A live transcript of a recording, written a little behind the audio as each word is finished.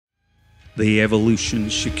the Evolution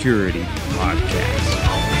Security Podcast.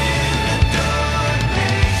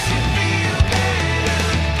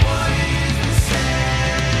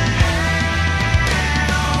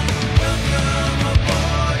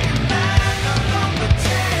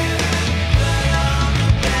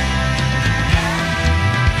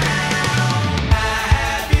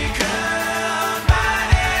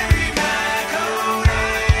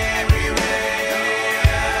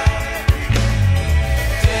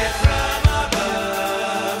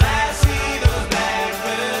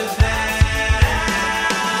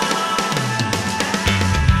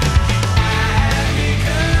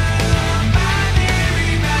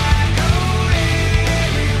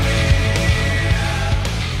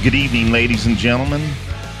 Good evening, ladies and gentlemen.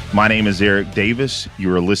 My name is Erick Davis.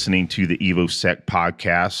 You are listening to the EvoSec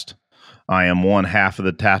podcast. I am one half of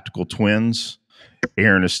the Tactical Twins.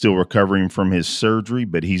 Aaron is still recovering from his surgery,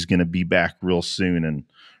 but he's going to be back real soon and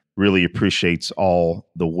really appreciates all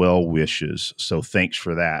the well wishes. So thanks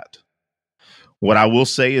for that. What I will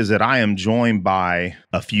say is that I am joined by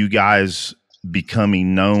a few guys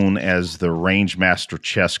becoming known as the Rangemaster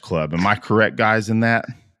Chess Club. Am I correct, guys, in that?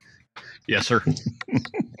 Yes, sir.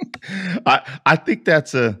 I think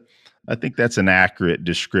that's an accurate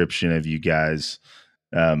description of you guys.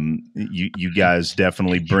 You guys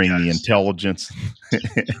definitely bring the intelligence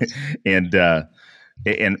and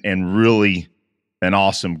really an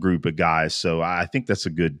awesome group of guys. So I think that's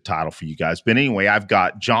a good title for you guys. But anyway, I've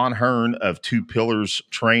got John Hearne of Two Pillars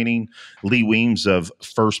Training, Lee Weems of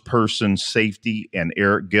First Person Safety, and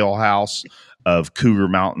Erick Gelhaus of Cougar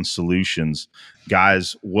Mountain Solutions.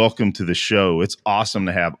 Guys, welcome to the show. It's awesome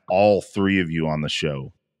to have all three of you on the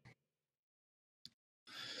show.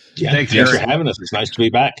 Yeah, thanks for having us. It's nice to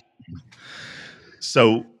be back.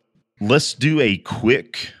 So let's do a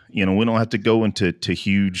quick, we don't have to go into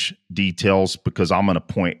huge details because I'm going to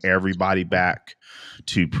point everybody back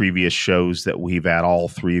to previous shows that we've had all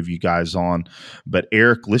three of you guys on. But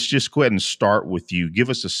Erick, let's just go ahead and start with you. Give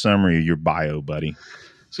us a summary of your bio, buddy.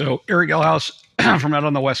 So Erick Gelhaus from out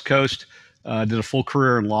on the West Coast, did a full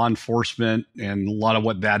career in law enforcement and a lot of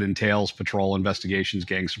what that entails: patrol investigations,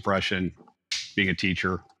 gang suppression, being a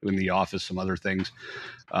teacher in the office, some other things.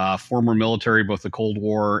 Former military, both the Cold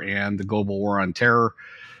War and the Global War on Terror.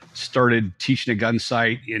 Started teaching a gun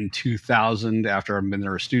site in 2000 after I've been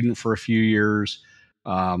there a student for a few years.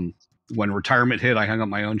 When retirement hit, I hung up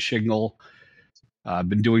my own shingle. I've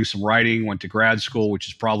been doing some writing, went to grad school, which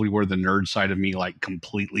is probably where the nerd side of me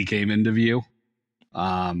completely came into view.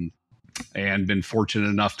 And been fortunate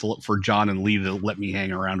enough for John and Lee to let me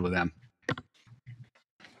hang around with them.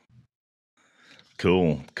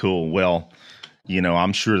 Cool. Well,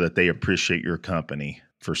 I'm sure that they appreciate your company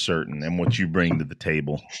for certain and what you bring to the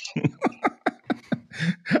table.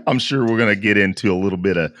 I'm sure we're going to get into a little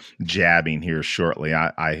bit of jabbing here shortly.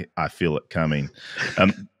 I feel it coming.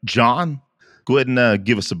 John, go ahead and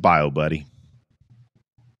give us a bio, buddy.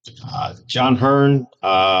 John Hearne,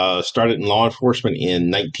 started in law enforcement in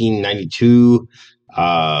 1992.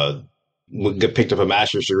 Picked up a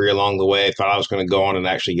master's degree along the way. Thought I was going to go on and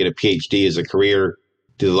actually get a PhD as a career,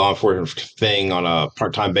 do the law enforcement thing on a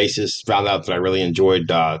part-time basis. Found out that I really enjoyed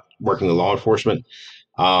working with law enforcement.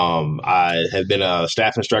 I have been a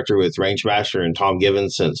staff instructor with Rangemaster and Tom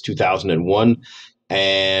Givens since 2001.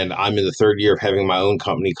 And I'm in the third year of having my own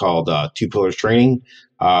company called Two Pillars Training.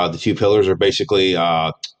 The two pillars are basically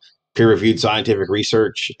peer-reviewed scientific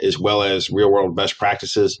research as well as real-world best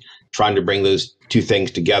practices, trying to bring those two things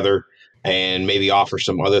together and maybe offer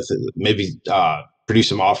some other produce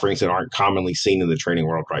some offerings that aren't commonly seen in the training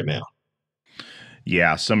world right now.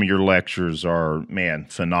 Yeah, some of your lectures are,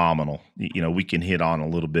 phenomenal. We can hit on a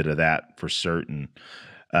little bit of that for certain.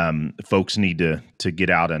 Folks need to get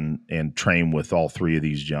out and train with all three of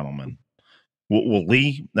these gentlemen. Well,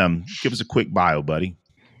 Lee, give us a quick bio, buddy.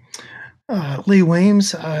 Lee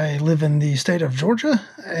Weems. I live in the state of Georgia,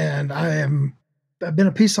 and I've been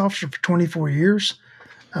a peace officer for 24 years.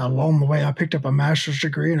 Along the way, I picked up a master's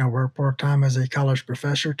degree, and I work part-time as a college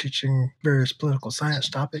professor teaching various political science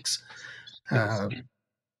topics. I'm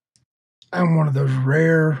one of those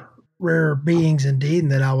rare beings indeed, in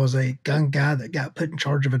that I was a gun guy that got put in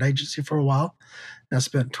charge of an agency for a while. And I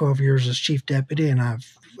spent 12 years as chief deputy, and I've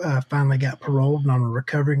finally got paroled, and I'm a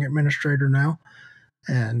recovering administrator now.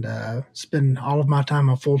 And spend all of my time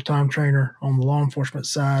a full-time trainer on the law enforcement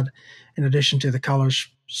side, in addition to the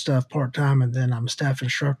college stuff part-time. And then I'm a staff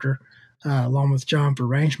instructor along with John for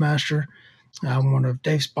Rangemaster. I'm one of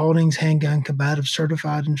Dave Spalding's handgun combative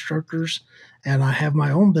certified instructors, and I have my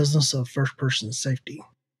own business of First Person Safety.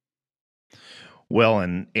 Well,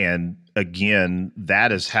 and again,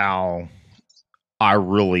 that is how I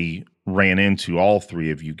really ran into all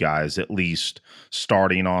three of you guys, at least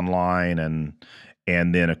starting online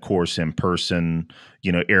and then of course in person.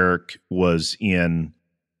 Erick was in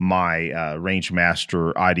my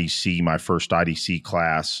Rangemaster IDC, my first IDC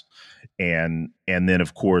class, and then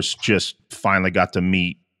of course just finally got to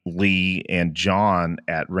meet Lee and John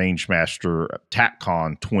at Rangemaster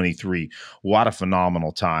TACCon 23. What a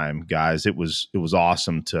phenomenal time, guys! It was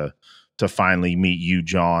awesome to finally meet you,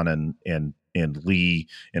 John, and Lee,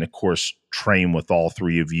 and of course train with all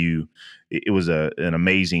three of you. It was an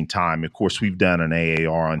amazing time. Of course, we've done an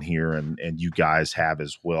AAR on here, and you guys have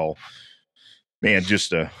as well. Man,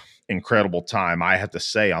 just a incredible time. I have to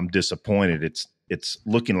say, I'm disappointed. It's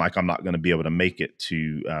looking like I'm not going to be able to make it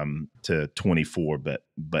to 24,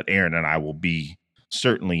 but Aaron and I will be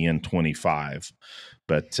certainly in 25.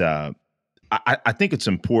 But I think it's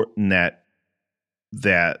important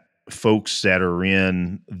that folks that are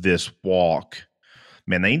in this walk,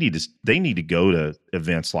 man, they need to go to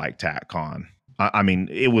events like TACCon. I mean,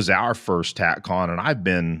 it was our first TACCon, and I've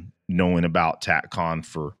been knowing about TACCon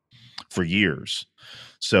for years.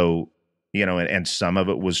 So, and some of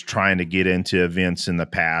it was trying to get into events in the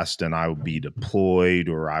past, and I would be deployed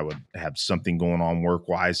or I would have something going on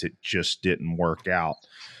work-wise. It just didn't work out.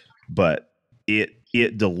 But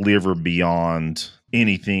it delivered beyond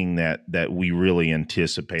anything that we really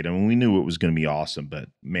anticipated. I mean, we knew it was going to be awesome, but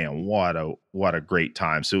man, what a great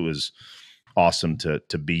time. So it was awesome to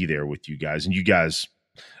be there with you guys. And you guys,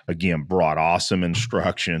 again, brought awesome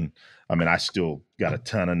instruction. I mean, I still got a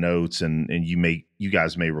ton of notes, and you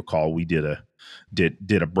guys may recall we did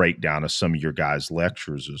a breakdown of some of your guys'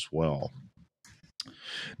 lectures as well.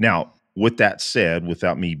 Now, with that said,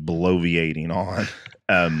 without me bloviating on,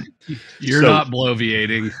 you're not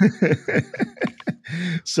bloviating.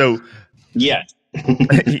 So, yeah,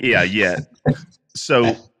 yeah.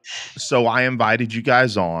 So I invited you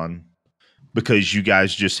guys on because you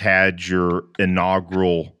guys just had your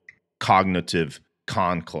inaugural Cognitive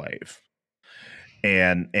Conclave.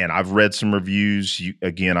 And I've read some reviews.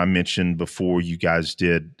 I mentioned before you guys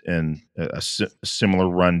did a similar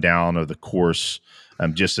rundown of the course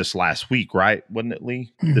just this last week, right? Wasn't it,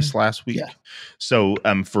 Lee? Mm-hmm. This last week? Yeah. So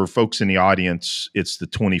for folks in the audience, it's the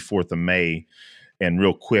 24th of May. And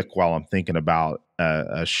real quick, while I'm thinking about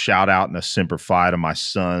a shout out and a Semper Fi to my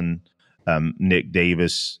son, Nick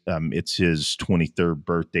Davis. It's his 23rd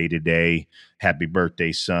birthday today. Happy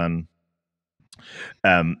birthday, son.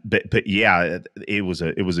 But yeah, it was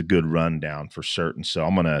a good rundown for certain. So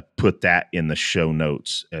I'm going to put that in the show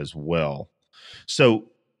notes as well.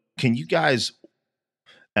 So can you guys,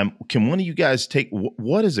 can one of you guys take,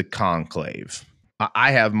 what is a conclave?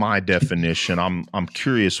 I have my definition. I'm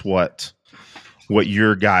curious what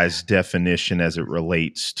your guys' definition as it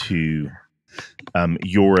relates to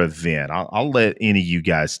your event. I'll let any of you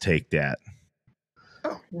guys take that.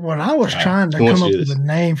 When I was trying to come up with a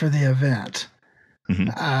name for the event, mm-hmm.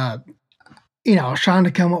 I was trying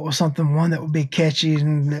to come up with one that would be catchy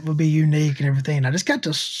and that would be unique and everything. And I just got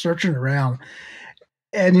to searching around,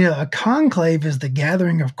 and a conclave is the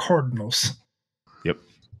gathering of cardinals. Yep.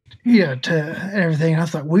 To everything. And I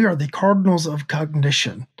thought we are the cardinals of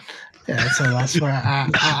cognition. Yeah, so that's where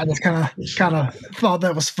I just kind of thought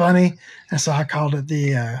that was funny, and so I called it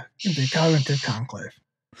the Cognitive Conclave.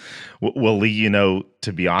 Well, Lee,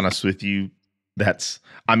 to be honest with you, that's,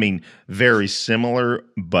 very similar,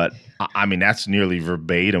 but that's nearly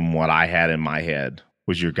verbatim what I had in my head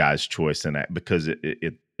was your guys' choice in that, because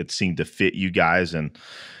it seemed to fit you guys, and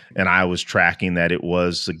I was tracking that it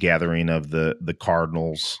was a gathering of the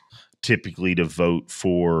cardinals, typically to vote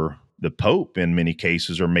for the Pope in many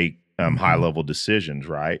cases or make high level decisions,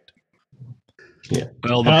 right? Yeah.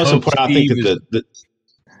 Well, I also point out, I think that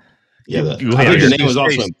I think the name is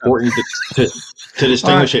also important to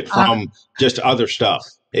distinguish it from just other stuff.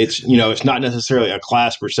 It's it's not necessarily a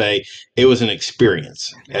class per se. It was an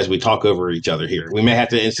experience. As we talk over each other here, we may have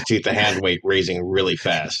to institute the hand raising really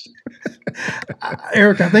fast.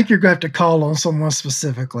 Eric, I think you're going to have to call on someone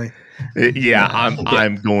specifically. Yeah,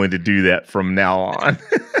 I'm going to do that from now on.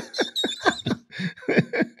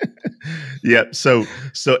 Yep. So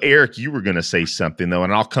Eric, you were going to say something though,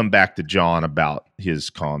 and I'll come back to John about his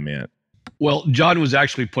comment. Well, John was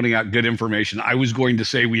actually putting out good information. I was going to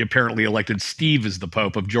say we apparently elected Steve as the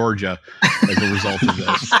Pope of Georgia as a result of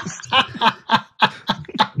this.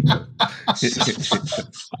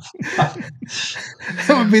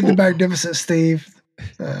 That would be the magnificent Steve.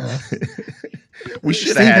 We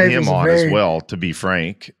should have had him on as well, to be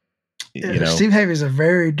frank. Steve Havey is a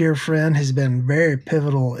very dear friend. He's been very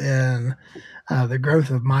pivotal in the growth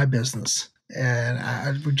of my business. And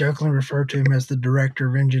I would jokingly refer to him as the director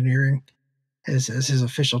of engineering. is his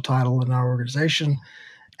official title in our organization.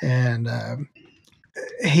 And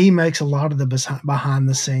he makes a lot of the behind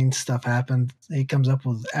the scenes stuff happen. He comes up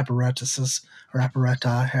with apparatuses or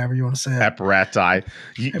apparati, however you want to say it. Apparati.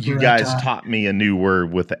 You guys taught me a new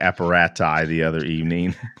word with the apparati the other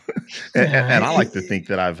evening. and I like to think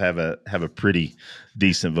that I have a pretty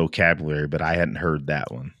decent vocabulary, but I hadn't heard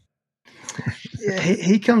that one. Yeah,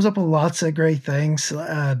 he comes up with lots of great things.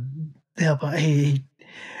 Help.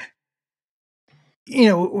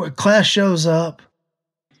 Class shows up,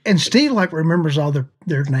 and Steve remembers all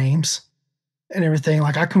their names and everything.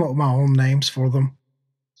 I come up with my own names for them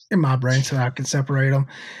in my brain so I can separate them.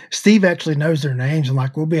 Steve actually knows their names, and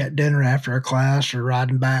we'll be at dinner after a class or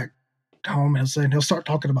riding back home, and he'll start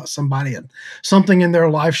talking about somebody and something in their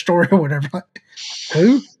life story or whatever.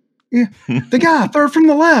 Who? Yeah, the guy third from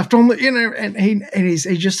the left on the and he's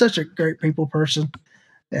just such a great people person,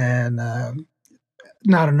 and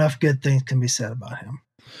not enough good things can be said about him.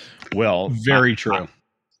 Well, very true.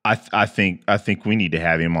 I think we need to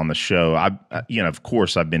have him on the show. Of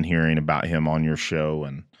course, I've been hearing about him on your show,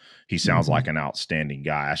 and he sounds like an outstanding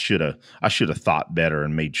guy. I should have thought better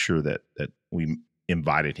and made sure that we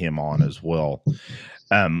invited him on as well.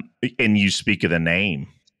 And you speak of the name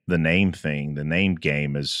thing, the name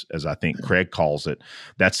game, as I think Craig calls it.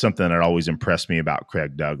 That's something that always impressed me about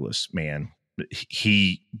Craig Douglas. Man,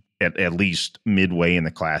 he at least midway in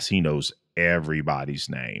the class, he knows everybody's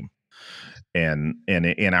name. And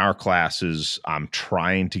in our classes, I'm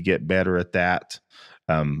trying to get better at that.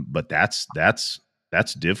 But that's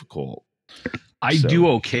difficult. I do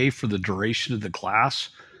okay for the duration of the class,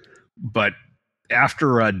 but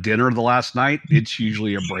after a dinner the last night, it's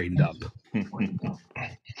usually a brain dump.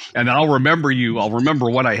 And I'll remember you. I'll remember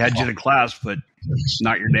what I had you to class, but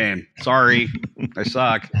not your name. Sorry, I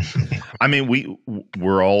suck. I mean,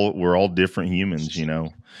 we're all different humans,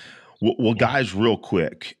 Well, guys, real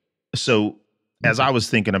quick. So, as I was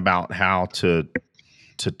thinking about how to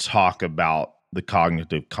talk about the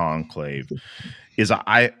Cognitive Conclave, is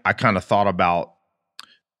I kind of thought about,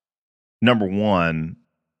 number one,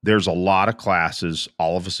 there's a lot of classes,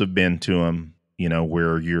 all of us have been to them,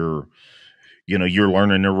 where you're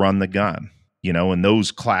learning to run the gun, and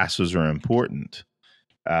those classes are important.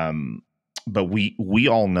 But we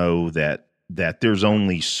all know that there's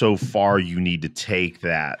only so far you need to take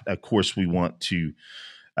that. Of course, we want to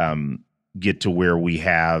get to where we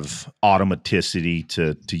have automaticity,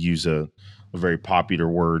 to use a very popular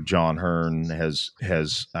word John Hearne has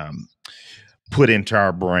put into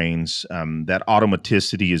our brains. That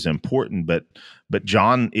automaticity is important, but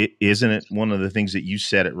John, isn't it one of the things that you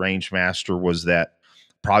said at Rangemaster was that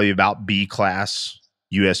probably about B class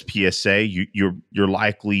USPSA, you're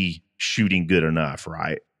likely shooting good enough,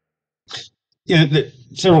 right? Yeah,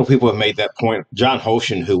 several people have made that point. John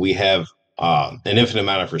Hoshin, who we have an infinite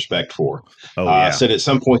amount of respect for, said at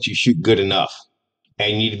some point you shoot good enough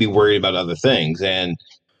and you need to be worried about other things. And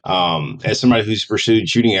as somebody who's pursued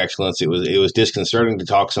shooting excellence, it was disconcerting to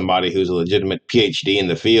talk to somebody who's a legitimate PhD in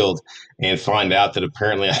the field and find out that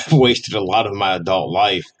apparently I've wasted a lot of my adult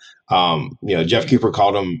life. Jeff Cooper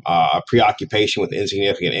called them a preoccupation with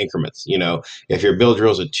insignificant increments. If your build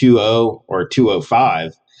drill is a 2.0 or a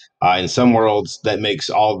 2.05, in some worlds that makes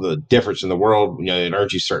all the difference in the world. It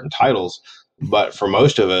earns you certain titles. But for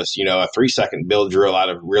most of us, a 3-second build drill out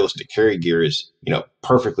of realistic carry gear is,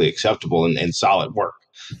 perfectly acceptable and solid work.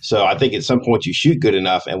 So I think at some point you shoot good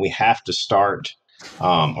enough, and we have to start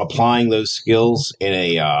applying those skills in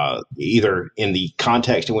either in the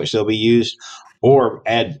context in which they'll be used, or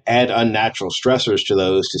add unnatural stressors to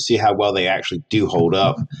those to see how well they actually do hold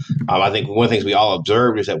up. I think one of the things we all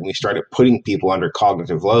observed is that when we started putting people under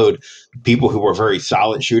cognitive load, people who were very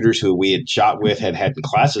solid shooters who we had shot with had in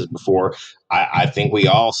classes before, I think we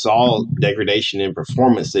all saw degradation in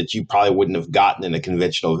performance that you probably wouldn't have gotten in a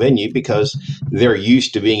conventional venue because they're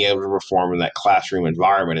used to being able to perform in that classroom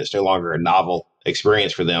environment. It's no longer a novel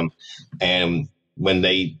experience for them. And when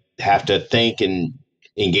they have to think and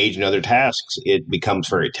engage in other tasks, it becomes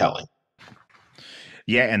very telling.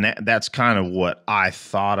 Yeah, and that's kind of what I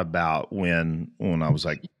thought about when I was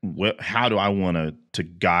like, how do I want to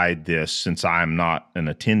guide this, since I'm not an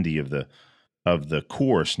attendee of the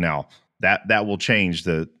course. Now that will change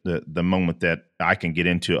the moment that I can get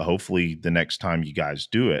into it, hopefully the next time you guys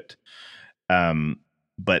do it.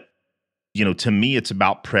 But to me, it's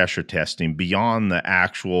about pressure testing beyond the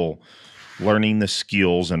actual learning the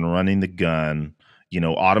skills and running the gun.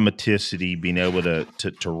 Automaticity, being able to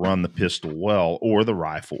run the pistol well, or the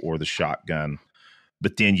rifle or the shotgun.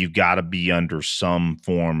 But then you've got to be under some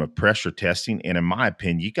form of pressure testing. And in my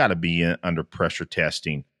opinion, you got to be under pressure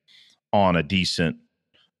testing on a decent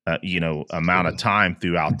amount of time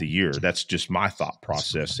throughout the year. That's just my thought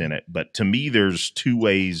process in it. But to me, there's two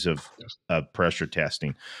ways of pressure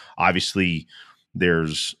testing. Obviously,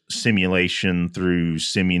 there's simulation through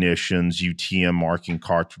simunitions, UTM marking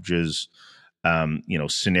cartridges,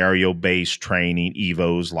 scenario-based training,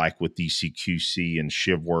 EVOs like with DCQC and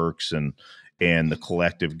ShivWorks and the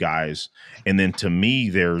collective guys. And then to me,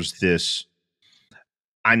 there's this,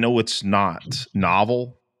 I know it's not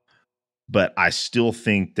novel, but I still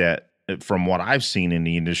think that from what I've seen in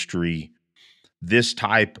the industry, this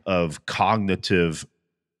type of cognitive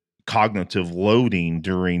loading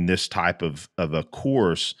during this type of a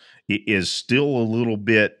course is still a little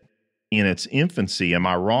bit in its infancy. Am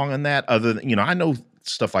I wrong in that? Other than, I know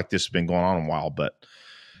stuff like this has been going on a while, but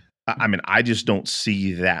I mean, I just don't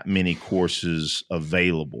see that many courses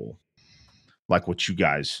available like what you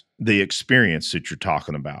guys, the experience that you're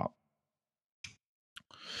talking about.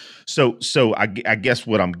 So I guess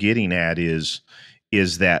what I'm getting at is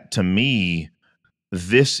that to me,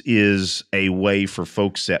 this is a way for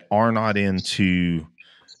folks that are not into,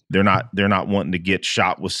 they're not wanting to get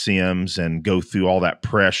shot with sims and go through all that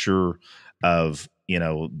pressure of,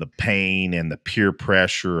 the pain and the peer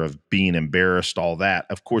pressure of being embarrassed, all that.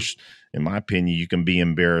 Of course, in my opinion, you can be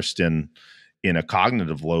embarrassed in a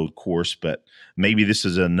cognitive load course, but maybe this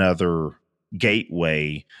is another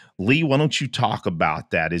gateway. Lee, why don't you talk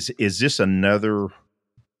about that? Is this another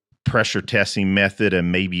pressure testing method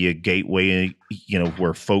and maybe a gateway,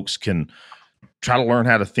 where folks can try to learn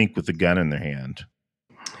how to think with the gun in their hand?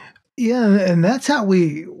 Yeah, and that's how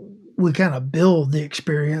we kind of build the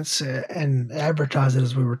experience and advertise it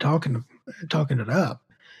as we were talking it up.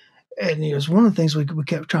 And it's one of the things we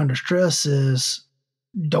kept trying to stress is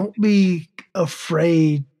don't be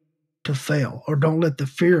afraid to fail, or don't let the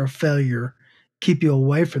fear of failure keep you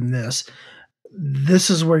away from this. This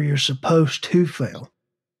is where you're supposed to fail.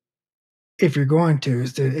 If you're going to,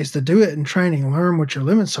 is to do it in training, learn what your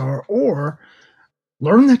limits are, or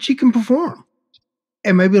learn that you can perform.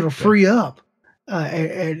 And maybe it'll free up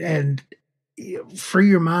and free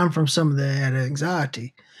your mind from some of that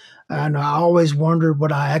anxiety. And I always wondered,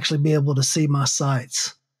 would I actually be able to see my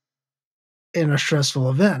sights in a stressful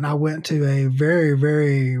event? And I went to a very,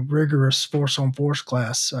 very rigorous force-on-force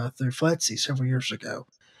class through FLETC several years ago.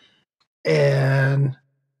 And,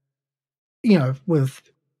 with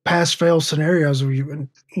pass-fail scenarios where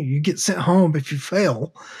you get sent home if you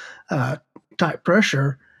fail, type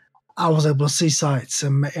pressure, I was able to see sights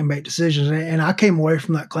and make decisions. And I came away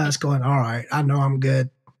from that class going, all right, I know I'm good.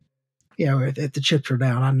 If the chips are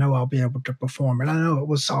down, I know I'll be able to perform. And I know it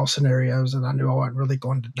was all scenarios and I knew I wasn't really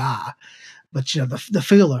going to die. But,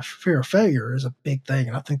 the fear of failure is a big thing.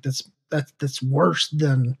 And I think that's worse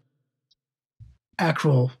than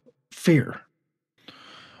actual fear.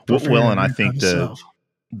 Well, and I think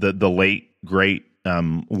the late, great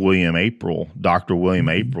Dr. William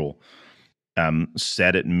April,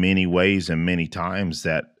 said it in many ways and many times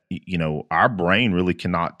that, our brain really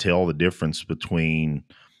cannot tell the difference between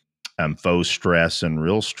faux stress and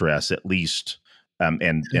real stress, at least.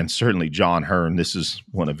 And certainly John Hearne, this is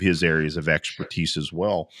one of his areas of expertise as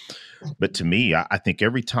well. But to me, I think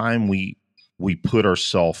every time we put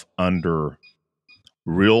ourselves under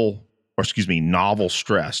novel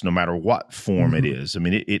stress, no matter what form it is. I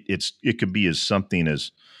mean, it could be as something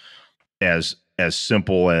as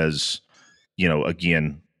simple as,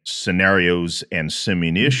 again, scenarios and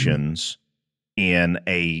simunitions in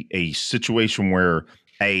a situation where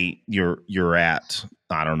you're at,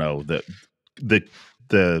 I don't know,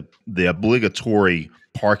 the obligatory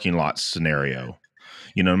parking lot scenario.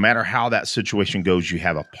 No matter how that situation goes, you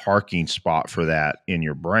have a parking spot for that in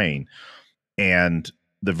your brain. And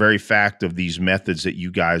the very fact of these methods that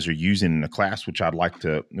you guys are using in the class, which I'd like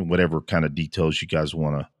to, whatever kind of details you guys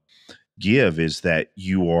want to give, is that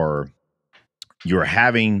you're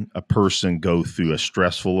having a person go through a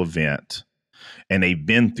stressful event and they've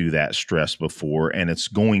been through that stress before, and it's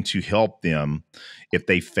going to help them if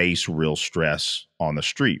they face real stress on the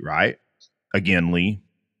street, right? Again, Lee.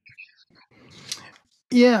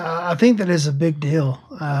 Yeah, I think that is a big deal.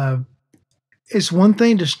 It's one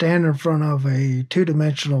thing to stand in front of a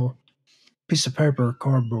two-dimensional piece of paper or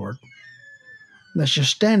cardboard that's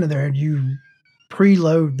just standing there, and you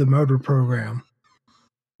preload the motor program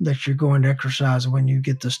that you're going to exercise when you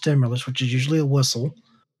get the stimulus, which is usually a whistle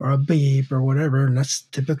or a beep or whatever. And that's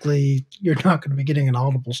typically, you're not going to be getting an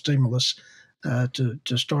audible stimulus to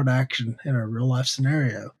start action in a real life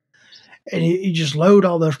scenario. And you just load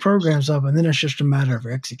all those programs up, and then it's just a matter of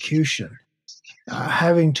execution,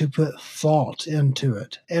 having to put thought into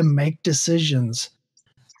it and make decisions,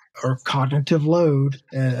 or cognitive load,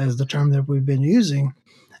 as the term that we've been using,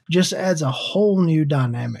 just adds a whole new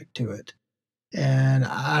dynamic to it. And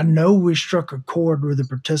I know we struck a chord with the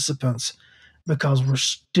participants because we're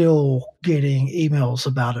still getting emails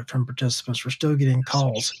about it from participants. We're still getting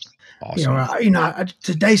calls. Awesome.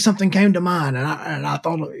 Today something came to mind, and I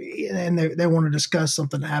thought, and they want to discuss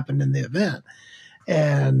something that happened in the event,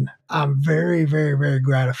 and I'm very, very, very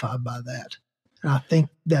gratified by that. And I think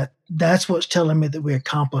that's what's telling me that we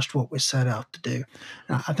accomplished what we set out to do.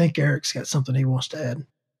 And I think Erick's got something he wants to add.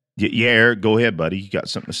 Yeah, Erick, go ahead, buddy. You got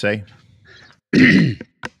something to say?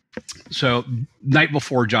 So, night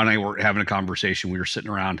before, John and I were having a conversation. We were sitting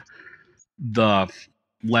around the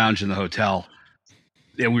lounge in the hotel,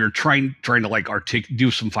 and we were trying to like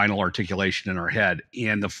do some final articulation in our head.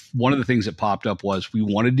 And one of the things that popped up was we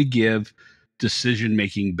wanted to give decision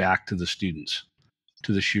making back to the students,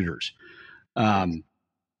 to the shooters.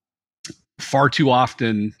 Far too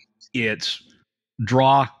often, it's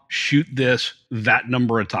draw, shoot this, that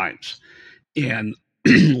number of times, and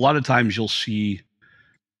a lot of times you'll see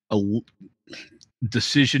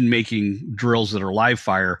decision-making drills that are live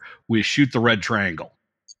fire. We shoot the red triangle,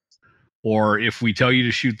 or if we tell you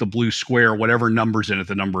to shoot the blue square, whatever number's in it,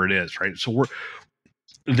 the number it is, right? So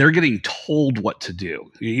they're getting told what to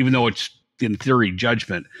do, even though it's in theory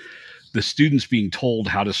judgment. The students being told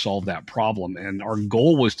how to solve that problem, and our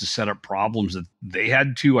goal was to set up problems that they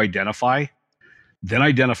had to identify, then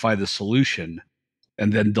identify the solution,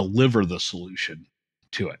 and then deliver the solution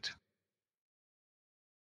to it.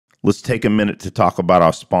 Let's take a minute to talk about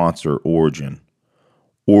our sponsor, Origin.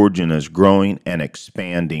 Origin is growing and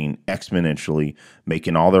expanding exponentially,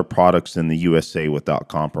 making all their products in the USA without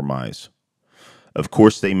compromise. Of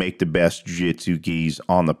course, they make the best jiu-jitsu gis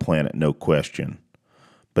on the planet, no question.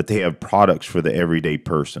 But they have products for the everyday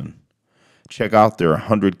person. Check out their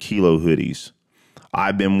 100-kilo hoodies.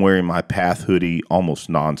 I've been wearing my Path hoodie almost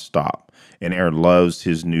nonstop, and Aaron loves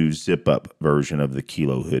his new zip-up version of the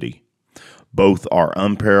kilo hoodie. Both are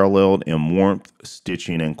unparalleled in warmth,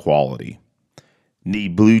 stitching, and quality.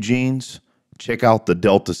 Need blue jeans? Check out the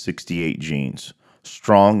Delta 68 jeans.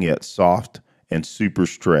 Strong yet soft and super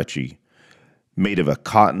stretchy. Made of a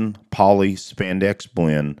cotton poly spandex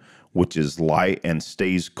blend, which is light and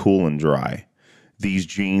stays cool and dry. These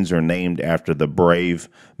jeans are named after the brave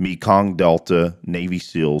Mekong Delta Navy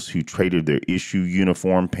SEALs who traded their issue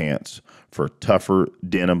uniform pants for tougher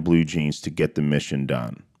denim blue jeans to get the mission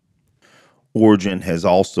done. Origin has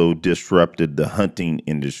also disrupted the hunting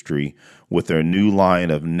industry with their new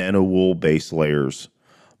line of nano-wool base layers,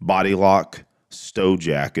 body lock, stow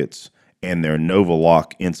jackets, and their Nova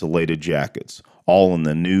Lock insulated jackets, all in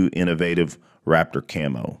the new innovative Raptor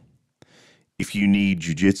camo. If you need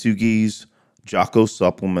jiu-jitsu gis, Jocko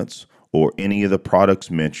supplements, or any of the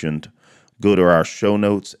products mentioned, go to our show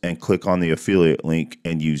notes and click on the affiliate link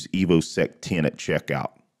and use EvoSec10 at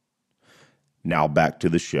checkout. Now back to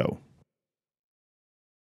the show.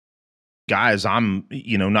 Guys, I'm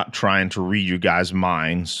not trying to read you guys'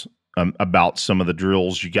 minds about some of the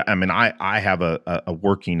drills you got. I mean, I have a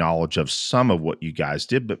working knowledge of some of what you guys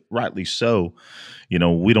did, but rightly so. We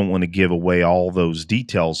don't want to give away all those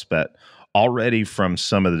details, but already from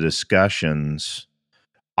some of the discussions,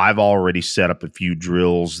 I've already set up a few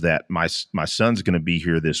drills that my son's going to be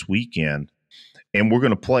here this weekend, and we're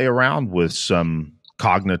going to play around with some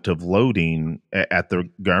cognitive loading at the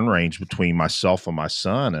gun range between myself and my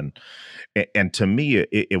son. And to me,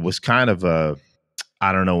 it was kind of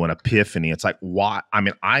an epiphany. It's like, why? I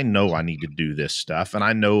mean, I know I need to do this stuff, and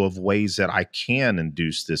I know of ways that I can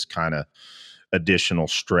induce this kind of additional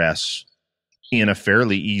stress in a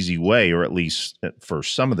fairly easy way, or at least for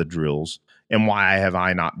some of the drills. And why have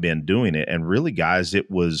I not been doing it? And really, guys, it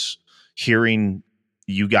was hearing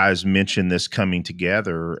you guys mention this coming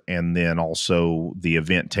together and then also the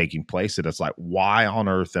event taking place, that it's like, why on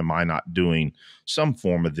earth am I not doing some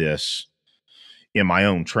form of this in my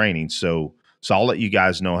own training? So I'll let you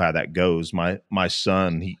guys know how that goes. My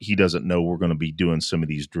son, he doesn't know we're going to be doing some of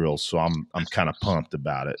these drills, so I'm kind of pumped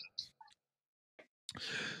about it.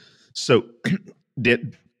 So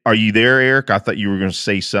are you there, Erick? I thought you were going to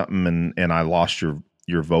say something and I lost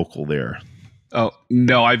your vocal there. Oh,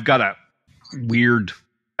 no, I've got a weird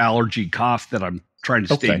allergy cough that I'm trying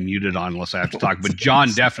to stay muted on unless I have to talk, but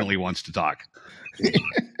John definitely wants to talk.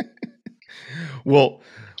 To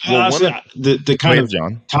kind of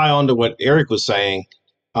tie on to what Erick was saying,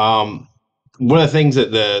 one of the things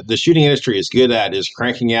that the shooting industry is good at is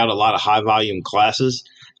cranking out a lot of high volume classes.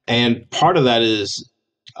 And part of that is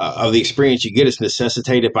of the experience you get is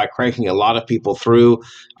necessitated by cranking a lot of people through.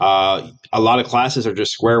 A lot of classes are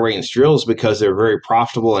just square weight and drills because they're very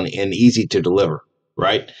profitable and easy to deliver,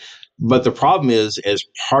 right? But the problem is, as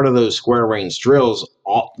part of those square range drills,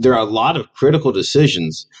 there are a lot of critical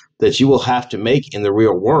decisions that you will have to make in the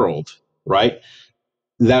real world, right?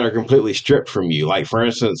 That are completely stripped from you. Like, for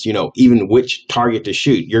instance, even which target to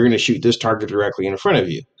shoot. You're going to shoot this target directly in front of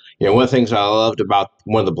you. One of the things I loved about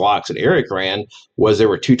one of the blocks that Erick ran was there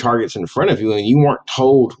were two targets in front of you, and you weren't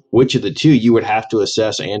told which of the two you would have to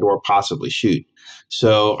assess and or possibly shoot.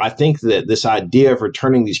 So I think that this idea of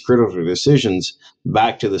returning these critical decisions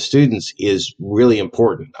back to the students is really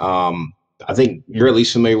important. I think you're at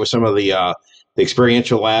least familiar with some of the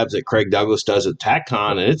experiential labs that Craig Douglas does at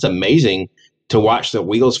TACCon, and it's amazing to watch the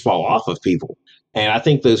wheels fall off of people. And I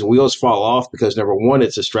think those wheels fall off because, number one,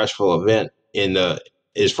 it's a stressful event in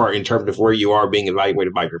terms of where you are being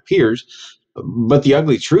evaluated by your peers. But the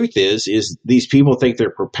ugly truth is these people think they're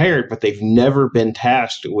prepared, but they've never been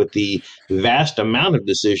tasked with the vast amount of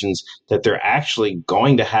decisions that they're actually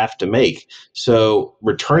going to have to make. So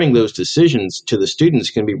returning those decisions to the students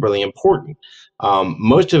can be really important.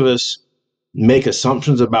 Most of us make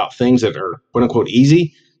assumptions about things that are quote unquote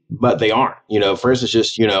easy, but they aren't. For instance,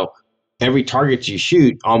 just, almost every target you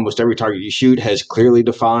shoot has clearly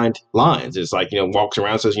defined lines. It's like, walks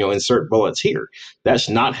around and says, insert bullets here. That's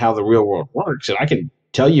not how the real world works. And I can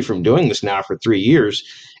tell you from doing this now for 3 years,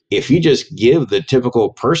 if you just give the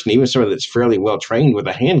typical person, even someone that's fairly well trained with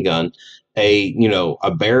a handgun, a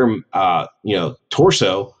bare,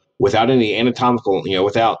 torso without any anatomical,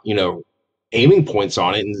 without, aiming points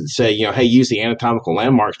on it and say, hey, use the anatomical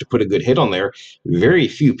landmarks to put a good hit on there. Very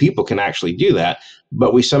few people can actually do that,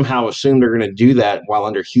 but we somehow assume they're going to do that while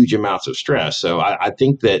under huge amounts of stress. So I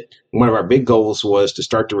think that one of our big goals was to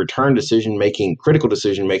start to return critical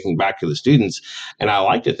decision making back to the students. And I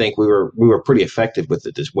like to think we were pretty effective with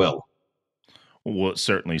it as well. Well, it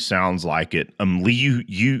certainly sounds like it. Lee,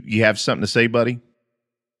 you have something to say, buddy?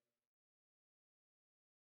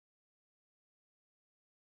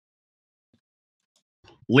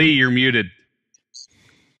 Lee, you're muted.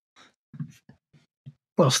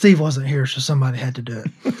 Well, Steve wasn't here, so somebody had to do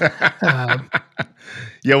it.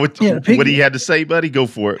 What do you have to say, buddy? Go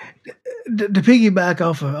for it. To piggyback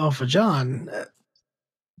off of John,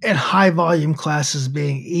 and high volume classes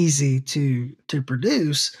being easy to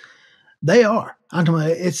produce, they are. You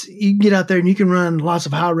can get out there and you can run lots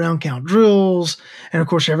of high round count drills, and of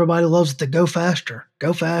course everybody loves the go faster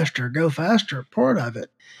part of it.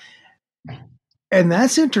 And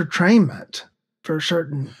that's entertainment for a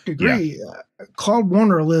certain degree. Yeah. Claude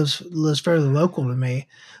Warner lives fairly local to me,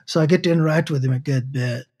 so I get to interact with him a good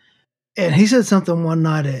bit. And he said something one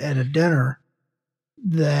night at a dinner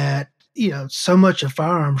that, so much of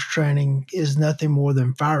firearms training is nothing more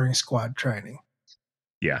than firing squad training.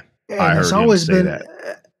 Yeah, and I heard him say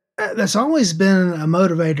that. That's always been a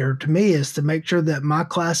motivator to me, is to make sure that my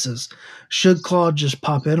classes, should Claude just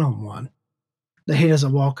pop in on one, that he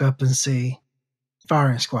doesn't walk up and see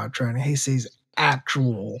firing squad training. He sees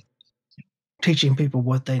actual teaching people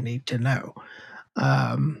what they need to know.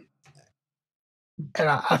 And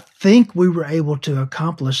I think we were able to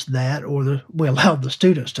accomplish that, or we allowed the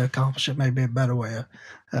students to accomplish it, maybe a better way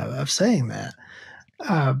of saying that.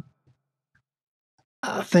 I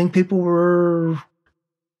think people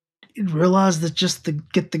realized that just to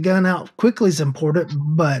get the gun out quickly is important,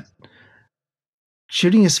 but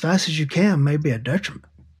shooting as fast as you can may be a detriment.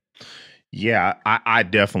 Yeah, I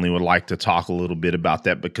definitely would like to talk a little bit about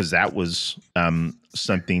that, because that was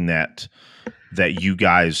something that you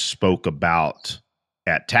guys spoke about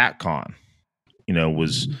at TACCon.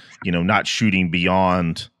 Was not shooting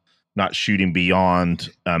beyond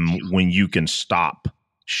when you can stop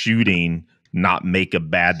shooting, not make a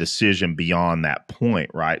bad decision beyond that point,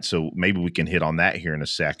 right? So maybe we can hit on that here in a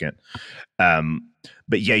second.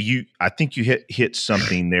 But yeah, I think you hit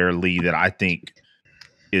something there, Lee, that I think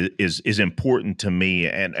is important to me,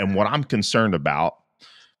 and what I'm concerned about.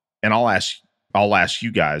 And I'll ask you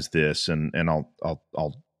guys this, and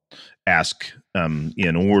I'll ask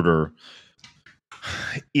in order.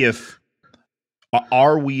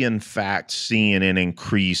 Are we in fact seeing an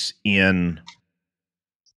increase in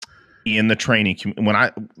the training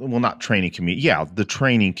the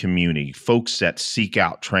training community, folks that seek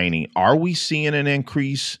out training? Are we seeing an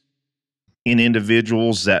increase in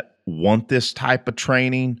individuals that want this type of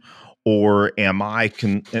training, or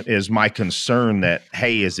is my concern that,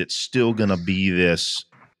 hey, is it still going to be this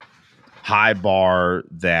high bar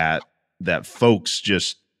that folks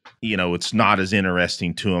just, it's not as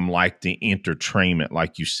interesting to them like the entertainment,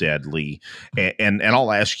 like you said, Lee? And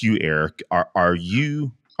I'll ask you, Erick, are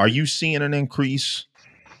you seeing an increase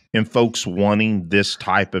in folks wanting this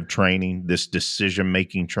type of training, this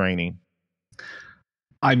decision-making training?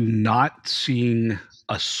 I'm not seeing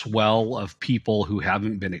a swell of people who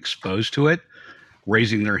haven't been exposed to it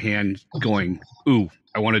raising their hand going, ooh,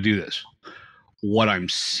 I want to do this. What I'm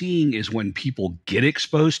seeing is when people get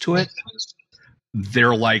exposed to it,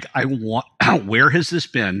 they're like, I want, where has this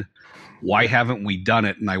been? Why haven't we done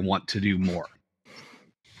it? And I want to do more.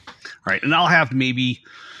 Right. And I'll have maybe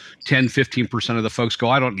 10, 15% of the folks go,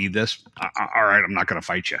 I don't need this. All right, I'm not going to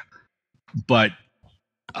fight you. But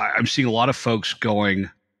I'm seeing a lot of folks going,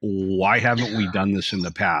 why haven't we done this in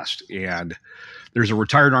the past? And there's a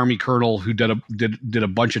retired Army colonel who did a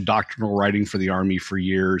bunch of doctrinal writing for the Army for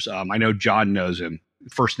years. I know John knows him,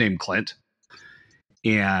 first name Clint,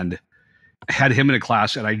 and had him in a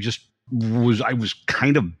class. And I was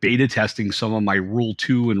kind of beta testing some of my Rule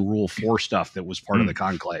 2 and Rule 4 stuff that was part of the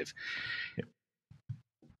conclave.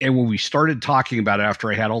 And when we started talking about it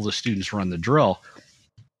after I had all the students run the drill,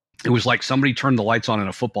 it was like somebody turned the lights on in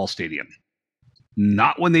a football stadium.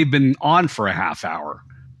 Not when they've been on for a half hour,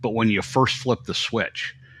 but when you first flip the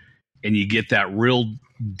switch and you get that real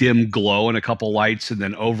dim glow and a couple lights, and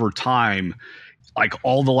then over time, like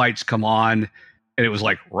all the lights come on, and it was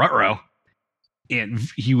like, ruh-roh. And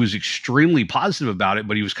he was extremely positive about it,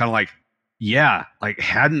 but he was kind of like, yeah, like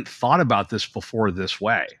hadn't thought about this before this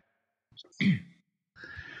way.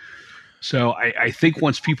 So I think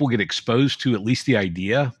once people get exposed to at least the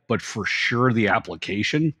idea, but for sure the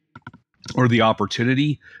application or the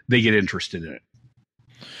opportunity, they get interested in it.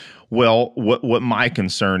 Well, what my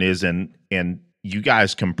concern is, and you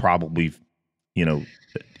guys can probably,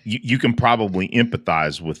 you can probably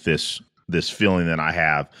empathize with this feeling that I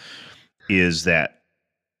have, is that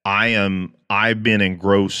I've been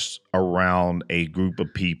engrossed around a group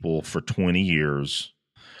of people for 20 years.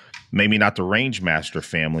 Maybe not the Rangemaster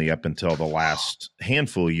family up until the last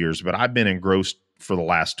handful of years, but I've been engrossed for the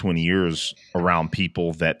last 20 years around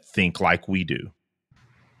people that think like we do,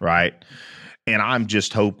 right? And I'm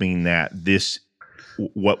just hoping that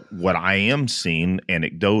what I am seeing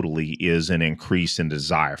anecdotally is an increase in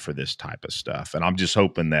desire for this type of stuff. And I'm just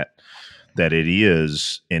hoping that it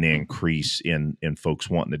is an increase in folks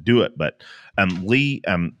wanting to do it. But Lee,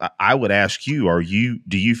 I would ask you,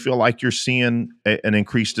 do you feel like you're seeing an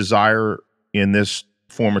increased desire in this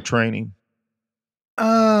form of training?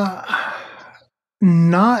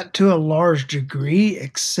 Not to a large degree,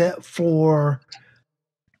 except for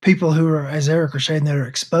people who are, as Erick was saying, that are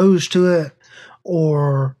exposed to it,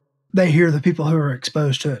 or they hear the people who are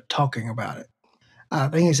exposed to it talking about it. I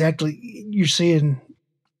think it's actually, you're seeing,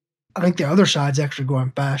 I think the other side's actually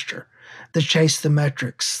going faster. The chase the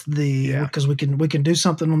metrics, because we can do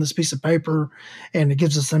something on this piece of paper and it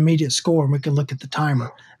gives us an immediate score and we can look at the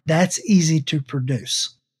timer. That's easy to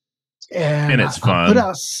produce. And it's fun.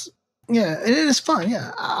 It is fun.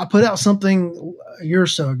 Yeah. I put out something a year or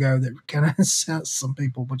so ago that kind of incensed some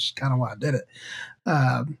people, which is kind of why I did it,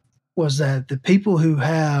 was that the people who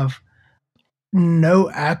have no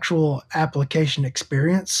actual application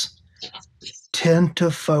experience tend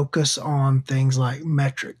to focus on things like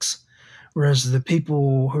metrics, whereas the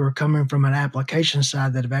people who are coming from an application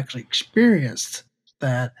side that have actually experienced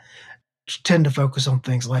that tend to focus on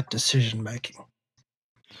things like decision making.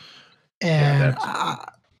 And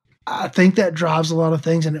I think that drives a lot of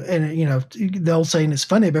things. And the old saying is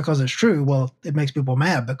funny because it's true. Well, it makes people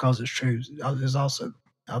mad because it's true is also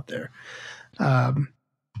out there.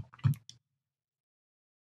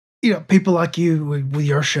 People like you with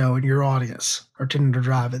your show and your audience are tending to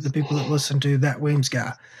drive it. The people that listen to that Weems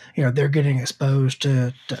guy, they're getting exposed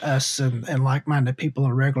to us and like-minded people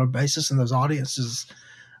on a regular basis. And those audiences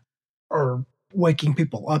are waking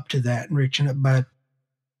people up to that and reaching it. But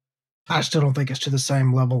I still don't think it's to the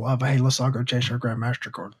same level of, hey, let's all go chase our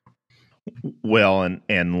Grandmaster card. Well,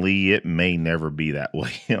 and Lee, it may never be that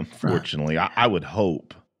way, unfortunately. Right. I would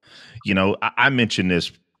hope. I mention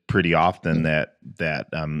this pretty often that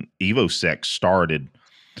EvoSec started,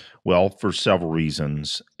 well, for several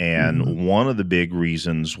reasons. And one of the big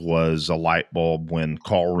reasons was a light bulb when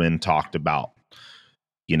Hearne talked about,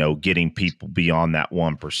 getting people beyond that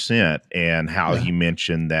 1%, and how he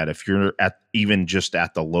mentioned that if you're even just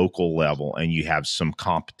at the local level and you have some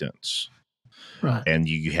competence, right, and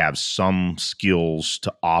you have some skills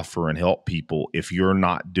to offer and help people, if you're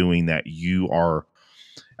not doing that, you are,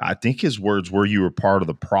 I think his words were, you were part of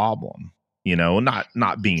the problem,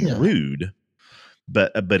 not being rude,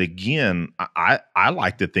 but again, I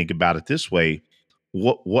like to think about it this way.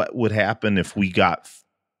 What would happen if we got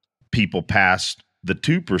people past the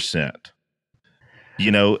 2%,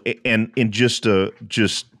 and just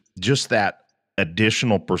that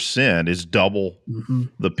additional percent is double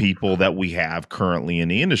the people that we have currently in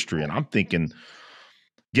the industry. And I'm thinking,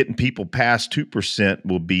 getting people past 2%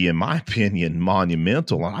 will be, in my opinion,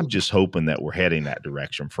 monumental. And I'm just hoping that we're heading that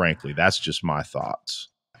direction. Frankly, that's just my thoughts.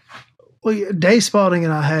 Well, Dave Spalding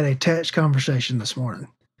and I had a text conversation this morning,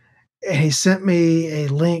 and he sent me a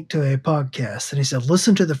link to a podcast, and he said,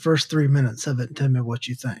 listen to the first 3 minutes of it and tell me what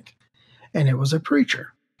you think. And it was a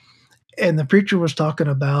preacher. And the preacher was talking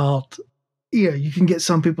about, you can get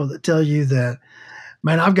some people that tell you that,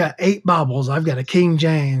 man, I've got 8 Bibles. I've got a King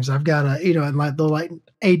James. I've got and like the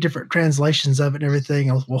 8 different translations of it and everything.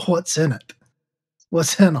 Well, what's in it?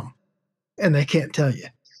 What's in them? And they can't tell you.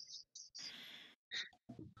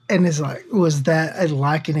 And it's like, was that a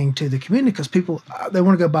likening to the community? Because people, they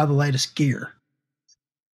want to go buy the latest gear,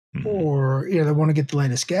 or they want to get the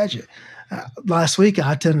latest gadget. Last week,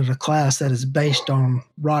 I attended a class that is based on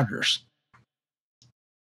Rogers.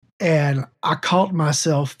 And I caught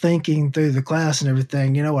myself thinking through the class and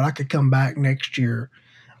everything, you know what, I could come back next year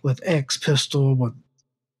with X pistol, with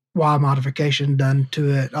Y modification done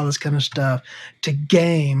to it, all this kind of stuff, to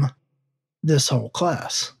game this whole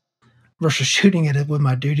class versus shooting it with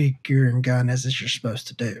my duty gear and gun as you're supposed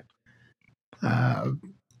to do.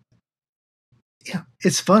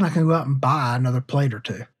 It's fun. I can go out and buy another plate or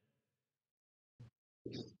two.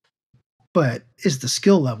 But is the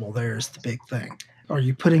skill level there is the big thing. Are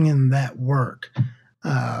you putting in that work?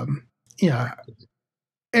 And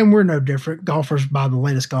we're no different. Golfers buy the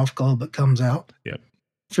latest golf club that comes out. Yep.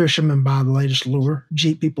 Fishermen buy the latest lure.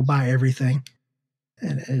 Jeep people buy everything.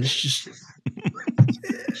 And it's just,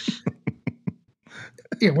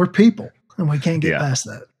 we're people, and we can't get past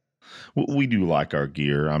that. We do like our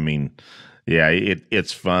gear. I mean,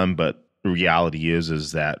 it's fun, but the reality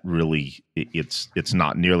is that really it's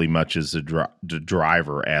not nearly much as the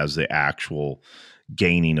driver as the actual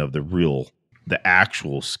gaining of the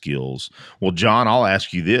actual skills. Well, John, I'll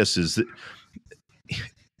ask you this: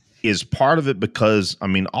 is part of it because, I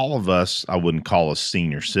mean, all of us, I wouldn't call us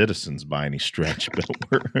senior citizens by any stretch,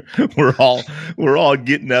 but we're all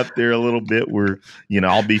getting up there a little bit.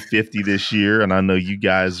 I'll be 50 this year, and I know you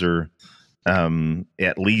guys are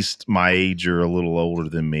at least my age or a little older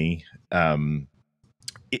than me.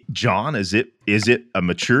 John, is it a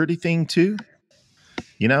maturity thing too?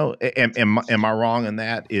 Am I wrong in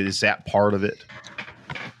that? Is that part of it?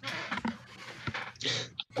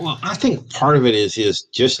 Well, I think part of it is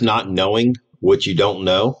just not knowing what you don't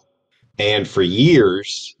know. And for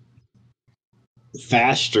years,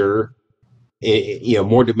 faster,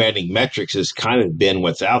 more demanding metrics has kind of been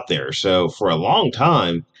what's out there. So for a long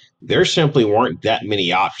time, there simply weren't that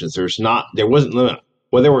many options. There wasn't limit.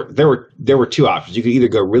 Well, there were 2 options. You could either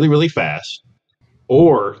go really, really fast,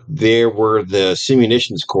 or there were the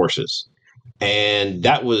simunitions courses. And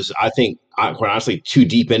that was, I think, quite honestly, too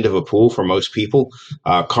deep into a pool for most people.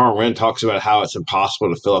 Carl Wren talks about how it's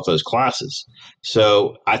impossible to fill up those classes.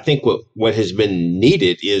 So I think what has been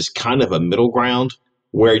needed is kind of a middle ground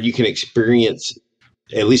where you can experience,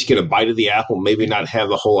 at least get a bite of the apple, maybe not have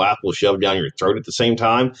the whole apple shoved down your throat at the same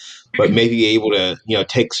time, but maybe be able to,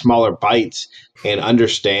 take smaller bites and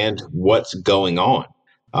understand what's going on.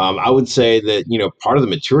 I would say that, part of the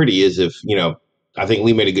maturity is I think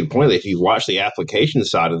Lee made a good point that if you watch the application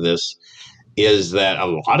side of this, is that a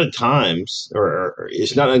lot of times, or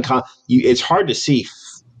it's not uncommon, it's hard to see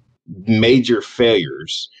major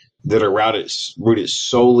failures that are rooted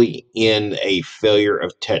solely in a failure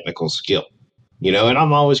of technical skill. And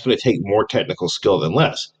I'm always going to take more technical skill than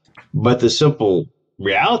less. But the simple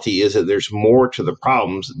reality is that there's more to the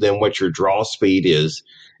problems than what your draw speed is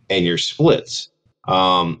and your splits.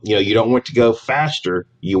 You don't want to go faster,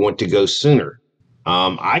 you want to go sooner.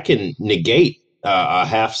 I can negate a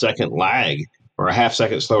half-second lag or a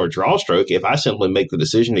half-second slower draw stroke if I simply make the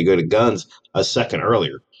decision to go to guns a second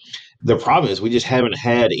earlier. The problem is we just haven't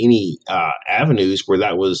had any avenues where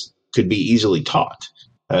that could be easily taught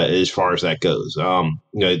as far as that goes.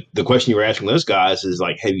 The question you were asking those guys is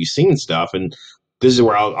like, have you seen stuff? And this is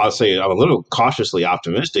where I'll say I'm a little cautiously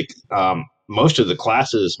optimistic. Most of the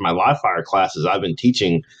classes, my live fire classes I've been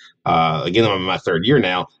teaching, again, I'm in my 3rd year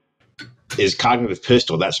now, is cognitive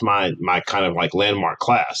pistol. That's my kind of like landmark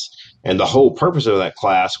class. And the whole purpose of that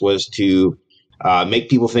class was to make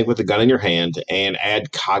people think with the gun in your hand and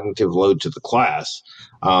add cognitive load to the class.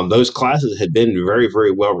 Those classes had been very,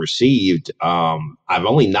 very well received. I've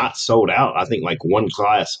only not sold out, I think, like 1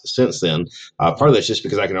 class since then. Part of that's just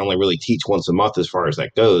because I can only really teach once a month as far as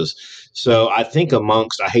that goes. So I think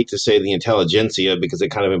I hate to say the intelligentsia because it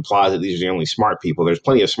kind of implies that these are the only smart people. There's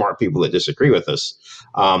plenty of smart people that disagree with us.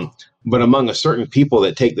 But among a certain people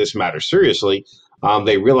that take this matter seriously,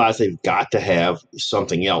 they realize they've got to have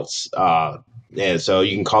something else And so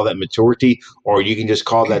you can call that maturity, or you can just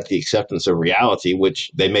call that the acceptance of reality, which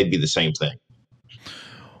they may be the same thing.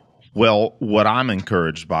 Well, what I'm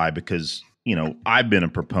encouraged by, because, I've been a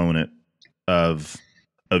proponent of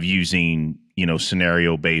using,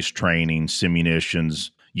 scenario-based training,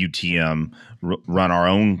 simunitions, UTM, run our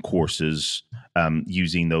own courses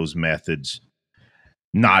using those methods,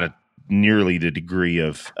 not at nearly the degree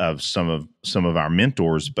of some of our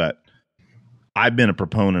mentors, but I've been a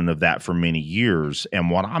proponent of that for many years. And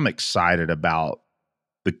what I'm excited about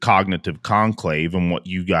the Cognitive Conclave and what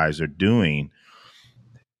you guys are doing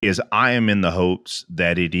is I am in the hopes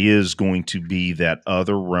that it is going to be that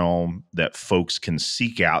other realm that folks can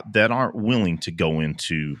seek out that aren't willing to go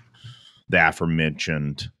into the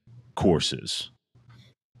aforementioned courses.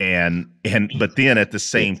 But then at the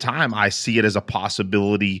same time, I see it as a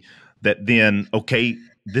possibility that then, okay,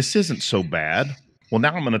 this isn't so bad. Well,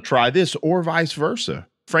 now I'm going to try this, or vice versa.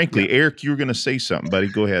 Frankly, yeah. Erick, you were going to say something, buddy.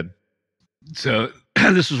 Go ahead. So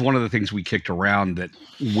this is one of the things we kicked around, that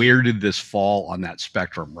where did this fall on that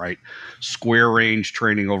spectrum, right? Square range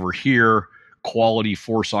training over here, quality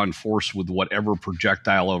force on force with whatever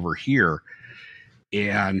projectile over here.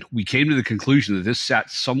 And we came to the conclusion that this sat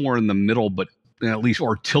somewhere in the middle, but at least,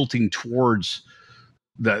 or tilting towards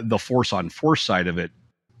the force on force side of it,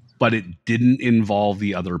 but it didn't involve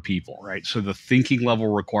the other people, right? So the thinking level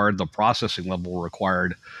required, the processing level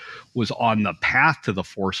required was on the path to the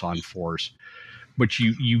force on force, but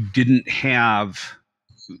you didn't have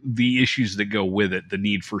the issues that go with it, the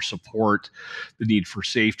need for support, the need for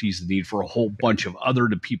safeties, the need for a whole bunch of other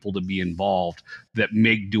people to be involved that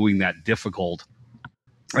make doing that difficult,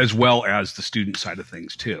 as well as the student side of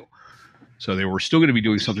things too. So they were still going to be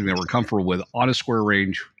doing something they were comfortable with on a square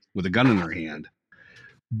range with a gun in their hand,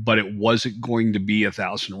 but it wasn't going to be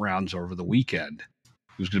 1,000 rounds over the weekend.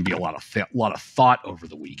 It was going to be a lot of thought over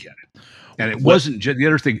the weekend. And it wasn't just, the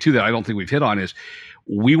other thing too that I don't think we've hit on is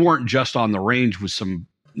we weren't just on the range with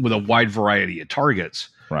a wide variety of targets.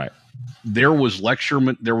 Right. There was lecture,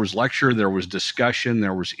 there was discussion,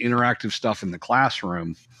 there was interactive stuff in the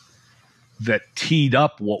classroom that teed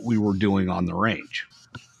up what we were doing on the range.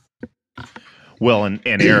 Well, and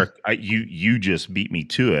Erick, you just beat me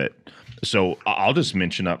to it. So I'll just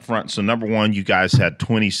mention up front. So number one, you guys had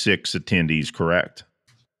 26 attendees, correct?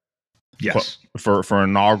 Yes. For an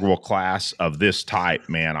inaugural class of this type,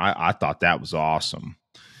 man, I thought that was awesome.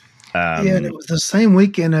 Yeah, and it was the same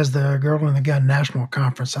weekend as the Girl in the Gun National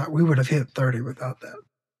Conference. We would have hit 30 without that.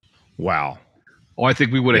 Wow. Oh, I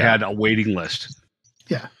think we would have had a waiting list.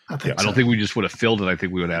 Yeah, I think I don't think we just would have filled it. I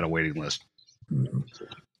think we would have had a waiting list. Mm-hmm.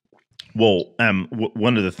 Well,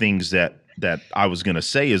 one of the things that I was going to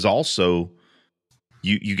say is also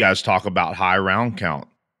you guys talk about high round count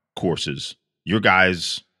courses. Your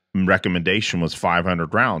guys' recommendation was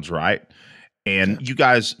 500 rounds, right? And you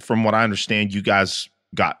guys, from what I understand, you guys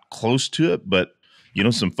got close to it, but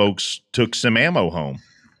some folks took some ammo home.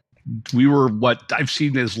 We were what I've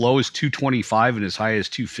seen as low as 225 and as high as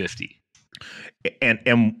 250.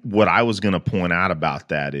 And what I was going to point out about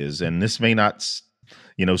that is, and this may not,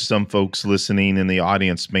 some folks listening in the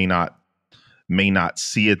audience may not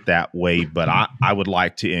see it that way, but I would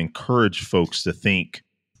like to encourage folks to think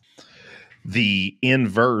the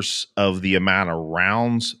inverse of the amount of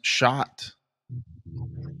rounds shot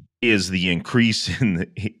is the increase in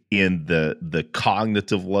the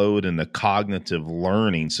cognitive load and the cognitive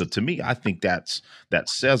learning. So to me, I think that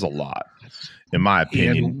says a lot, in my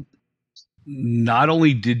opinion. And not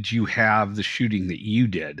only did you have the shooting that you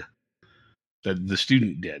did, that the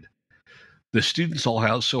student did, the students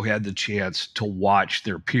also had the chance to watch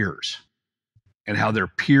their peers and how their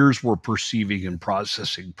peers were perceiving and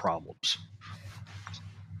processing problems.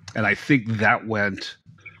 And I think that went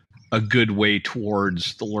a good way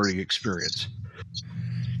towards the learning experience.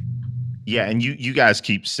 Yeah, and you guys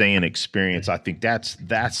keep saying experience. I think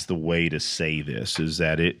that's the way to say this, is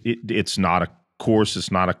that it's not a course,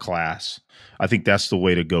 it's not a class. I think that's the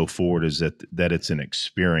way to go forward, is that it's an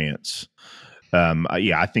experience.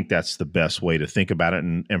 I think that's the best way to think about it.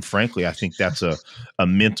 And frankly, I think that's a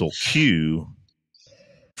mental cue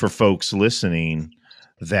for folks listening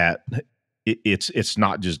that it's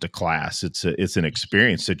not just a class. It's an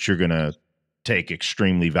experience that you're going to take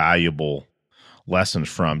extremely valuable lessons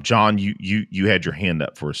from. John, you had your hand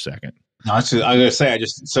up for a second. No, I was going to say, it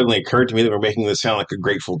just suddenly occurred to me that we're making this sound like a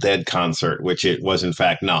Grateful Dead concert, which it was in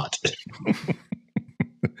fact not.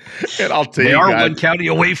 And I'll tell you, they are guys, one county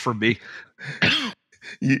away from me.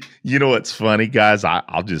 You know what's funny, guys?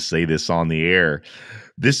 I'll just say this on the air.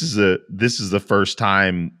 This is the first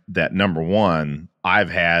time that, number one, I've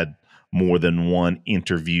had more than one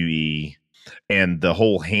interviewee, and the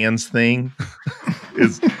whole hands thing.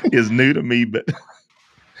 is new to me. But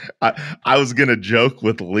I was gonna joke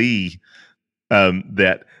with Lee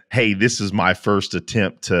that, hey, this is my first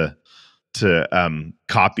attempt to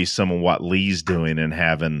copy some of what Lee's doing and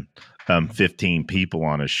having 15 people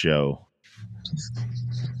on a show.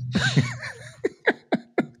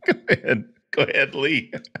 Go ahead,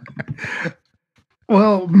 Lee.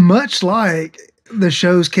 Well, much like the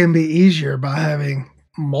shows can be easier by having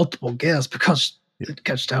multiple guests because it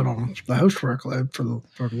cuts down on the host workload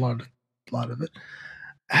for a lot of it.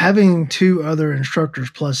 Having two other instructors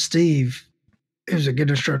plus Steve, who's a good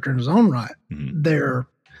instructor in his own right, there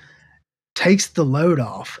takes the load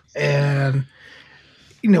off. And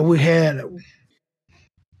we had,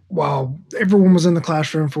 while everyone was in the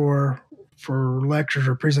classroom for lectures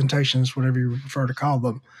or presentations, whatever you prefer to call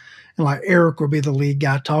them, and like Erick would be the lead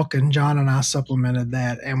guy talking, John and I supplemented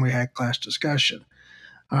that, and we had class discussion.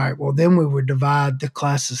 All right, well, then we would divide the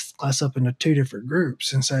class up into two different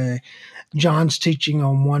groups and say, John's teaching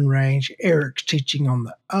on one range, Erick's teaching on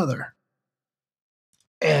the other.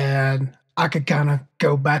 And I could kind of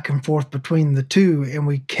go back and forth between the two, and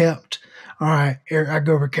we kept, all right, Erick, I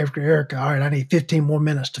go over to Erick, all right, I need 15 more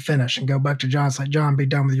minutes to finish, and go back to John, say, John, be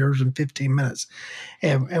done with yours in 15 minutes.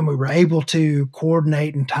 And we were able to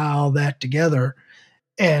coordinate and tie all that together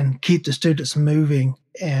and keep the students moving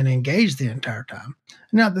and engaged the entire time.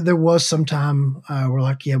 Now that there was some time where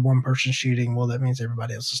like you had one person shooting, well, that means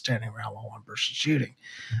everybody else is standing around while one person shooting.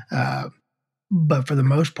 But for the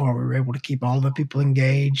most part, we were able to keep all the people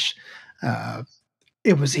engaged.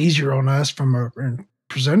 It was easier on us from a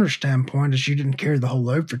presenter standpoint as you didn't carry the whole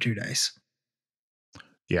load for 2 days.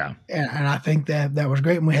 Yeah. And I think that was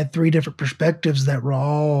great. And we had 3 different perspectives that were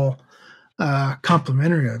all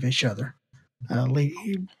complementary of each other,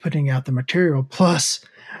 putting out the material. Plus,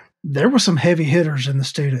 there were some heavy hitters in the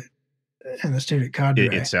student cadre.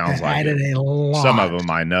 It sounds like added a lot. Some of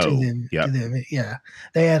them I know. Yeah,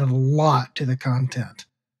 they added a lot to the content.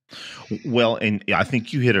 Well, and I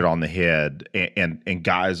think you hit it on the head. And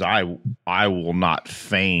guys, I will not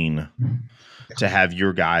feign to have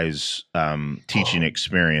your guys' teaching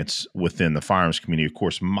experience within the firearms community. Of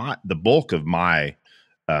course, the bulk of my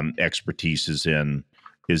expertise is in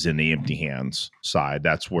the empty hands side.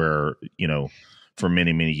 That's where, for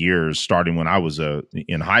many, many years, starting when I was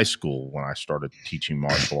in high school, when I started teaching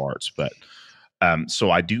martial arts. But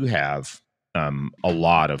so I do have a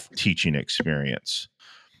lot of teaching experience.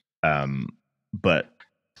 But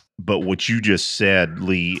what you just said,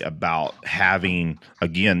 Lee, about having,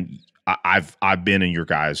 again, I've been in your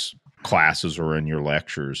guys' classes or in your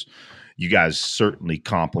lectures. You guys certainly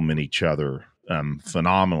complement each other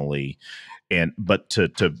phenomenally. But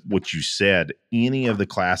to what you said, any of the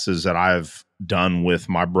classes that I've done with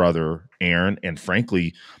my brother Aaron, and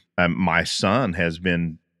frankly, my son has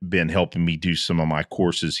been helping me do some of my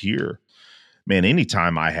courses here. Man,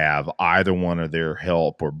 anytime I have either one of their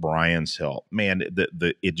help or Brian's help, man,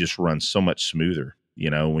 it just runs so much smoother.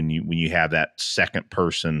 When you have that second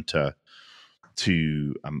person to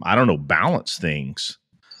I don't know, balance things.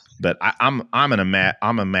 But I'm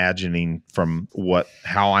imagining from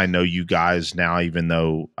how I know you guys now, even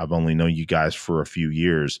though I've only known you guys for a few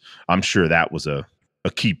years, I'm sure that was a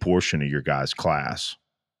key portion of your guys' class.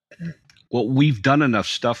 Well, we've done enough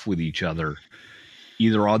stuff with each other,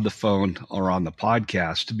 either on the phone or on the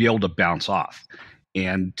podcast, to be able to bounce off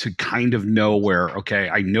and to kind of know where, okay,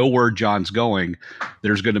 I know where John's going.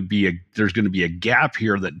 There's going to be a gap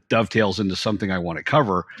here that dovetails into something I want to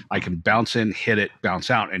cover. I can bounce in, hit it, bounce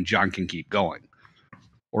out, and John can keep going.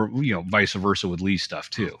 Or, vice versa with Lee's stuff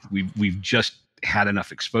too. We've just had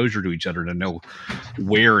enough exposure to each other to know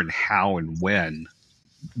where and how and when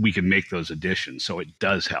we can make those additions. So it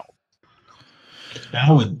does help.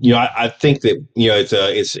 I think that,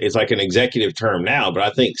 it's like an executive term now, but I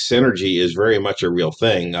think synergy is very much a real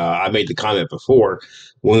thing. I made the comment before,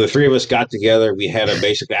 when the 3 of us got together, we had a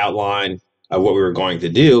basic outline of what we were going to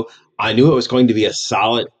do. I knew it was going to be a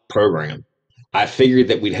solid program. I figured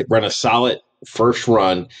that we'd run a solid first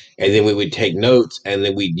run, and then we would take notes, and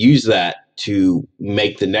then we'd use that to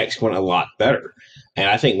make the next one a lot better. And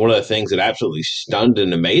I think one of the things that absolutely stunned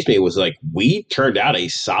and amazed me was, like, we turned out a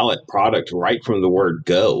solid product right from the word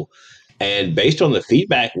go. And based on the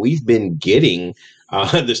feedback we've been getting,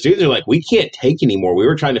 the students are like, we can't take anymore. We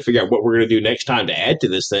were trying to figure out what we're going to do next time to add to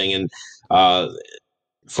this thing. And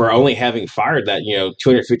for only having fired that,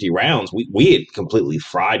 250 rounds, we had completely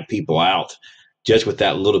fried people out just with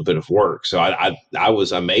that little bit of work. So I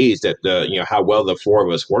was amazed at how well the 4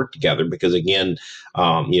 of us worked together, because again,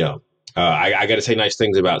 I got to say nice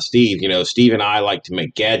things about Steve. You know, Steve and I like to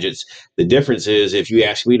make gadgets. The difference is if you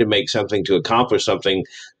ask me to make something to accomplish something,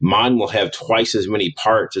 mine will have twice as many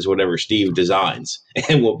parts as whatever Steve designs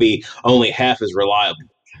and will be only half as reliable.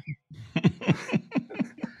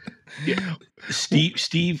 Yeah.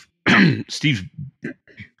 Steve's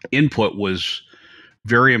input was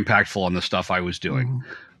very impactful on the stuff I was doing.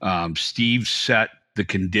 Steve set the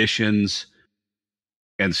conditions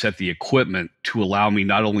and set the equipment to allow me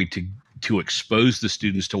not only to expose the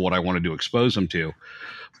students to what I wanted to expose them to,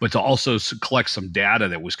 but to also collect some data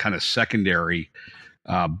that was kind of secondary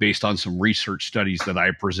based on some research studies that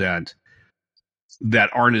I present that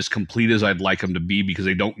aren't as complete as I'd like them to be because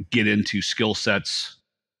they don't get into skill sets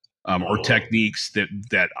or techniques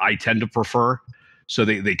that I tend to prefer. So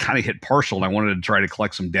they kind of hit partial, and I wanted to try to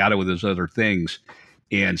collect some data with those other things.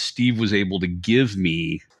 And Steve was able to give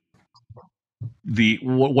me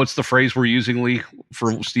what's the phrase we're using, Lee,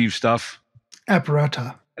 for Steve's stuff?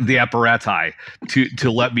 Apparata. The apparati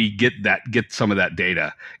to let me get some of that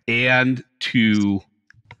data and to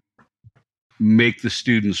make the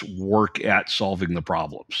students work at solving the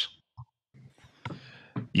problems.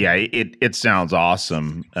 Yeah, it sounds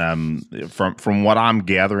awesome. From what I'm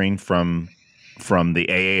gathering from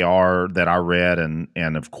the AAR that I read,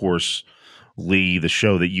 and of course, Lee, the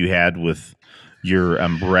show that you had with your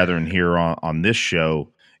brethren here on this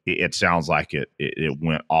show, it sounds like it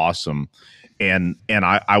went awesome. And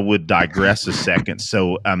I would digress a second.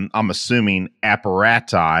 So I'm assuming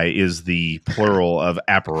apparati is the plural of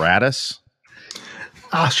apparatus.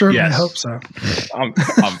 I certainly hope so.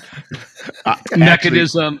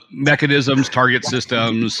 Mechanisms, target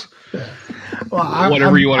systems,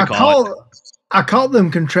 whatever you want to call it. I called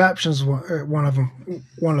them contraptions. One of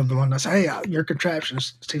them. I said, "Hey, your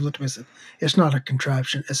contraptions." Steve looked at me and said, "It's not a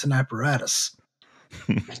contraption; it's an apparatus."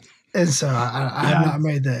 And so I have not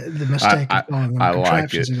made the mistake of calling them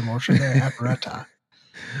contraptions anymore. So they're apparati.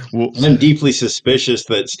 Well, I'm deeply suspicious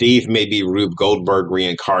that Steve may be Rube Goldberg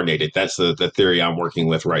reincarnated. That's the theory I'm working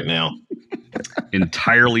with right now.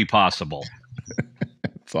 Entirely possible.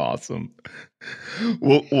 It's awesome.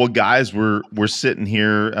 Well, guys, we're sitting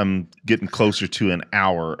here, getting closer to an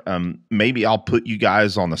hour. Maybe I'll put you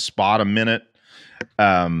guys on the spot a minute.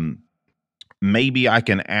 Maybe I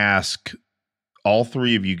can ask all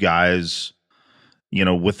three of you guys,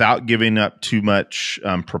 without giving up too much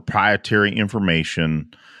proprietary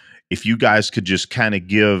information, if you guys could just kind of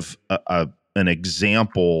give an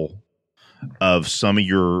example of some of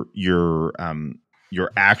your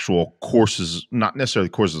actual courses, not necessarily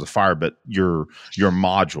courses of fire, but your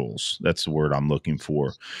modules. That's the word I'm looking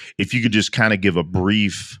for. If you could just kind of give a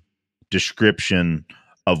brief description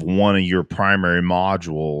of one of your primary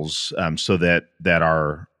modules, so that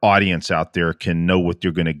our audience out there can know what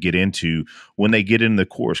they're going to get into when they get into the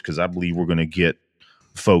course, because I believe we're going to get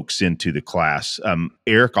folks into the class.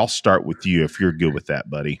 Erick, I'll start with you if you're good with that,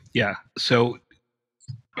 buddy. Yeah. So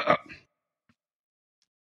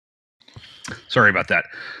sorry about that.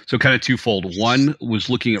 So kind of twofold. One was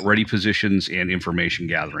looking at ready positions and information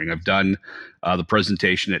gathering. I've done the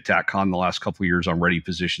presentation at TACCon the last couple of years on ready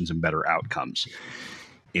positions and better outcomes.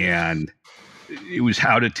 And it was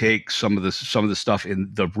how to take some of the stuff in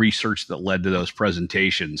the research that led to those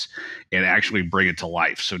presentations and actually bring it to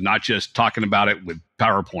life. So not just talking about it with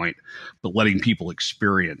PowerPoint, but letting people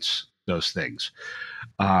experience those things.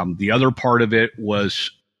 The other part of it was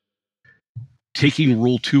taking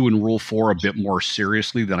Rule 2 and Rule 4 a bit more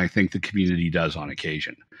seriously than I think the community does on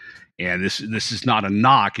occasion. And this is not a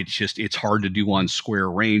knock. It's just, it's hard to do on square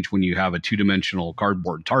range when you have a two-dimensional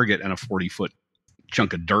cardboard target and a 40-foot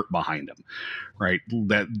chunk of dirt behind them, right?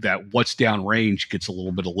 That what's down range gets a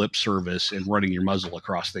little bit of lip service, and running your muzzle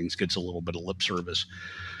across things gets a little bit of lip service.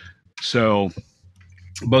 So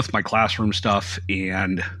both my classroom stuff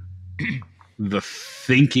and the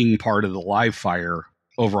thinking part of the live fire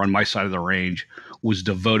over on my side of the range was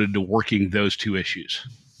devoted to working those two issues.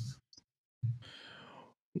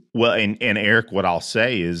 Well, and Erick, what I'll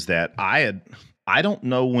say is that I don't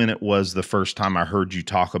know when it was the first time I heard you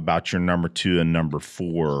talk about your number 2 and number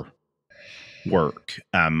 4 work.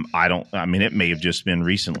 It may have just been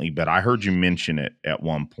recently, but I heard you mention it at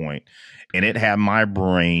one point, and it had my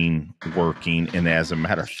brain working. And as a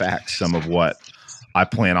matter of fact, some of what I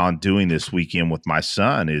plan on doing this weekend with my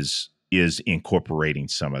son is incorporating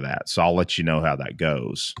some of that. So I'll let you know how that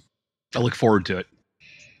goes. I look forward to it.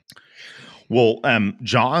 Well,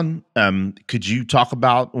 John, could you talk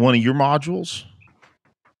about one of your modules?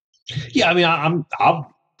 Yeah, I mean,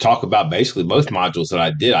 I'll talk about basically most modules that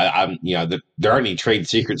I did. There aren't any trade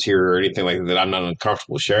secrets here or anything like that I'm not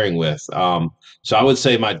uncomfortable sharing with. So I would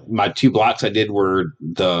say my 2 blocks I did were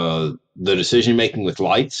the the decision making with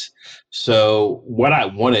lights. So what I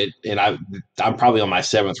wanted, and I'm probably on my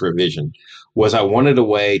 7th revision, was I wanted a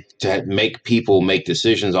way to make people make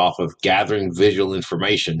decisions off of gathering visual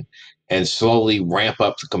information and slowly ramp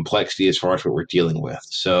up the complexity as far as what we're dealing with.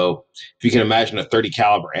 So if you can imagine a 30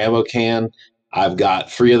 caliber ammo can, I've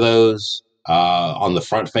got 3 of those. On the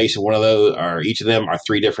front face of one of those, or each of them, are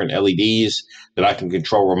 3 different LEDs that I can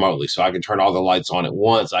control remotely. So I can turn all the lights on at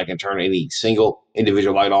once. I can turn any single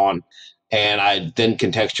individual light on. And I then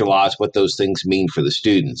contextualize what those things mean for the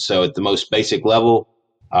students. So at the most basic level,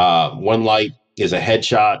 1 light is a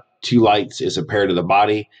headshot, 2 lights is a pair to the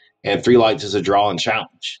body, and 3 lights is a draw and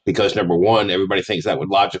challenge. Because number one, everybody thinks that would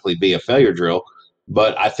logically be a failure drill.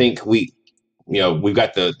 But I think we've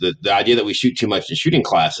got the idea that we shoot too much in shooting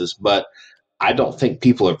classes, but I don't think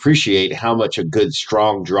people appreciate how much a good,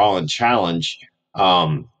 strong draw and challenge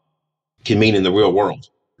can mean in the real world.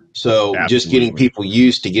 So Absolutely. Just getting people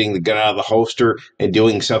used to getting the gun out of the holster and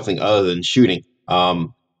doing something other than shooting.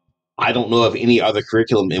 I don't know of any other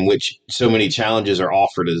curriculum in which so many challenges are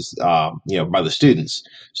offered as by the students.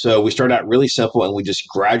 So we start out really simple and we just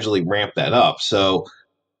gradually ramp that up. So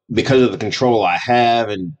because of the control I have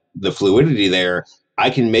and the fluidity there,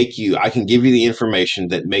 I can give you the information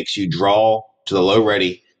that makes you draw to the low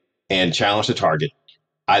ready and challenge the target.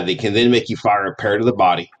 They can then make you fire a pair to the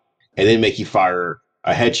body and then make you fire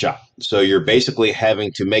a headshot. So you're basically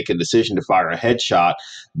having to make a decision to fire a headshot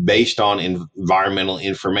based on environmental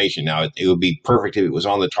information. Now, it would be perfect if it was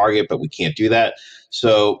on the target, but we can't do that.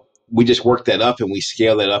 So we just work that up and we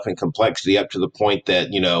scale that up in complexity up to the point that,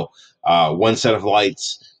 1 set of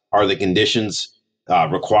lights are the conditions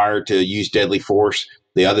required to use deadly force.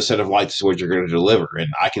 The other set of lights is what you're going to deliver.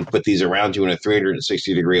 And I can put these around you in a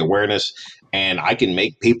 360-degree awareness, and I can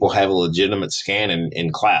make people have a legitimate scan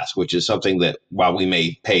in class, which is something that, while we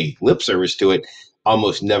may pay lip service to it,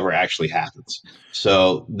 almost never actually happens.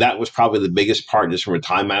 So that was probably the biggest part, just from a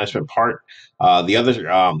time management part. The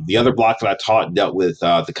other block that I taught dealt with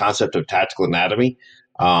the concept of tactical anatomy.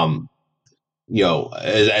 As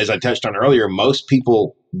I touched on earlier, most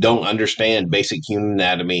people don't understand basic human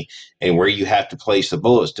anatomy and where you have to place the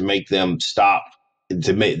bullets to make them stop,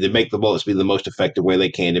 to make the bullets be the most effective way they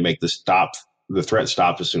can to make the threat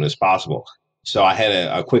stop as soon as possible. So I had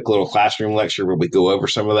a quick little classroom lecture where we go over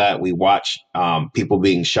some of that. We watch people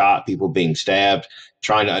being shot, people being stabbed,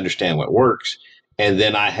 trying to understand what works. And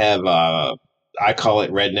then I have, I call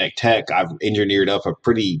it redneck tech. I've engineered up a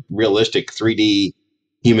pretty realistic 3D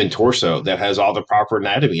human torso that has all the proper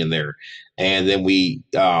anatomy in there. And then we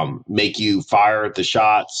make you fire the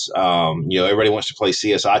shots. Everybody wants to play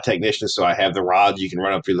CSI technician, so I have the rods you can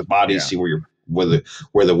run up through the body, see where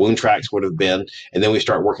the wound tracks would have been, and then we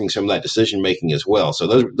start working some of that decision making as well. So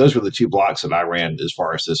those were the 2 blocks that I ran as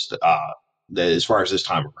far as this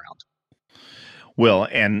time around. Well,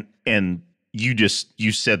 and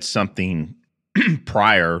you said something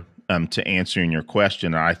prior to answering your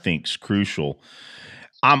question that I think is crucial.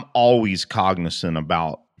 I'm always cognizant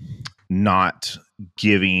about not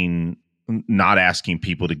asking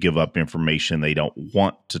people to give up information they don't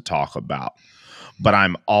want to talk about. But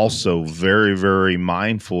I'm also very, very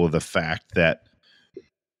mindful of the fact that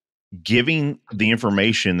giving the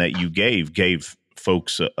information that you gave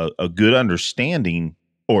folks a good understanding,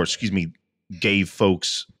 or gave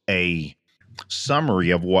folks a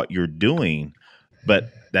summary of what you're doing.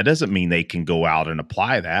 But that doesn't mean they can go out and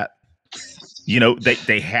apply that.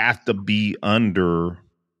 They have to be under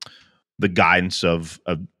the guidance of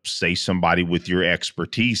say somebody with your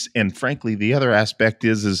expertise. And frankly, the other aspect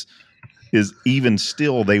is even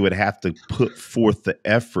still, they would have to put forth the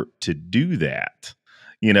effort to do that,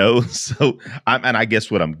 So I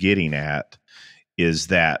guess what I'm getting at is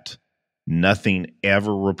that nothing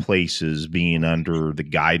ever replaces being under the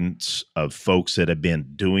guidance of folks that have been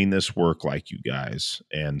doing this work like you guys.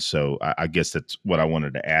 And so I guess that's what I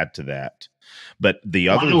wanted to add to that. But the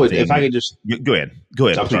other thing, if I could just go ahead,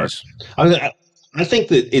 please. I think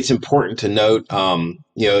that it's important to note,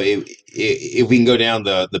 if we can go down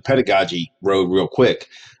the pedagogy road real quick,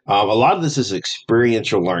 a lot of this is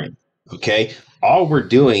experiential learning. Okay. All we're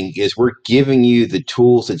doing is we're giving you the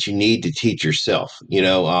tools that you need to teach yourself.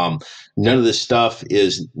 None of this stuff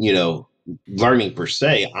is, learning per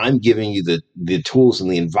se. I'm giving you the tools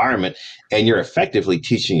and the environment, and you're effectively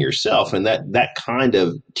teaching yourself. And that kind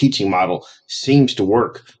of teaching model seems to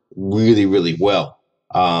work really, really well.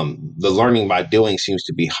 The learning by doing seems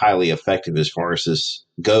to be highly effective as far as this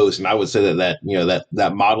goes. And I would say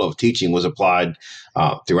that model of teaching was applied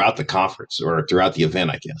throughout the conference, or throughout the event,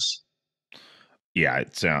 I guess. Yeah,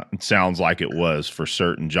 it sounds like it was for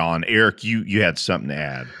certain, John. Erick, you had something to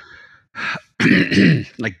add.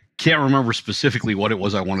 Like can't remember specifically what it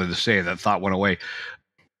was I wanted to say. That thought went away.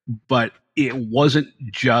 But it wasn't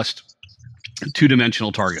just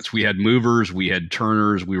two-dimensional targets. We had movers, we had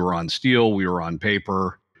turners, we were on steel, we were on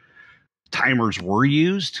paper. Timers were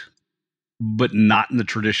used, but not in the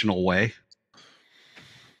traditional way.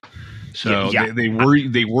 So they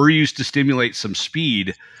were used to stimulate some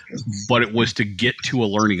speed, but it was to get to a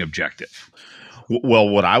learning objective. Well,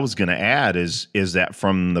 what I was going to add is that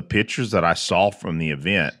from the pictures that I saw from the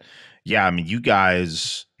event, I mean, you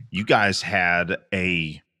guys had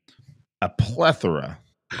a plethora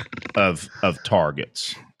of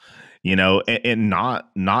targets, you know, and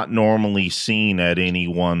not normally seen at any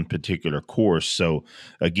one particular course. So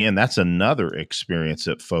again, that's another experience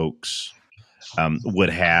that folks would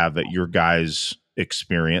have at your guys'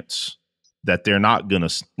 experience that they're not going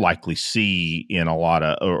to likely see in a lot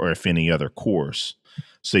of, or if any other course.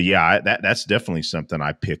 So that's definitely something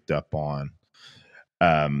I picked up on.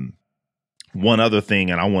 One other thing,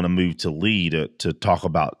 and I want to move to Lee to talk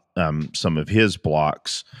about some of his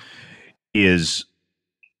blocks, is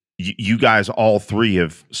you guys all three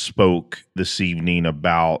have spoke this evening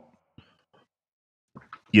about,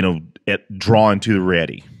 you know, drawing to the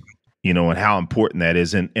ready, you know, and how important that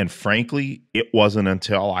is. And frankly, it wasn't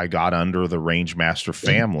until I got under the Rangemaster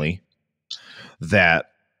family that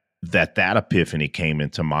epiphany came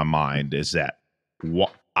into my mind, is that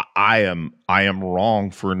I am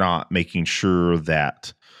wrong for not making sure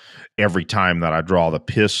that every time that I draw the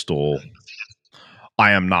pistol,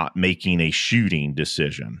 I am not making a shooting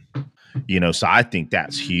decision. You know, so I think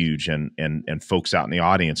that's huge, and folks out in the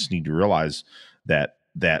audience need to realize that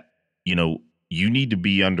you know, you need to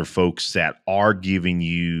be under folks that are giving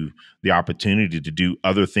you the opportunity to do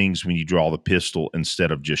other things when you draw the pistol instead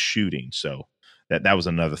of just shooting. So that was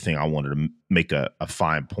another thing I wanted to make a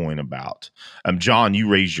fine point about. John, you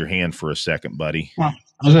raised your hand for a second, buddy. Well,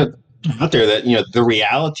 I was going to out there that, you know, the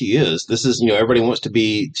reality is this is, you know, everybody wants to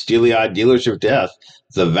be steely-eyed dealers of death.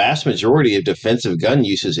 The vast majority of defensive gun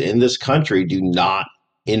uses in this country do not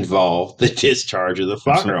involve the discharge of the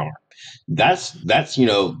firearm. That's you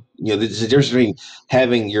know there's a difference between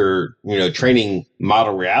having your, you know, training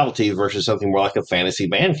model reality versus something more like a fantasy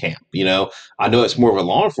band camp. You know, I know it's more of a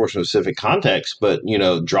law enforcement specific context, but, you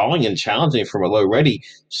know, drawing and challenging from a low ready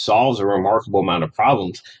solves a remarkable amount of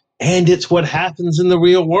problems, and it's what happens in the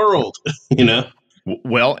real world. You know.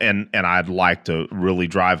 Well, and I'd like to really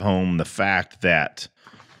drive home the fact that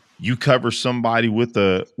you cover somebody with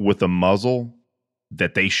a muzzle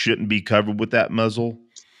that they shouldn't be covered with that muzzle,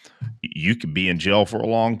 you could be in jail for a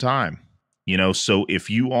long time. You know, so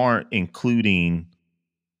if you aren't including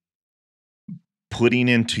putting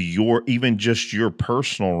into your, even just your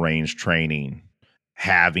personal range training,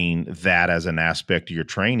 having that as an aspect of your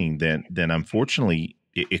training, then unfortunately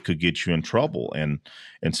it could get you in trouble. And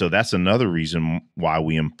so that's another reason why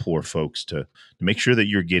we implore folks to make sure that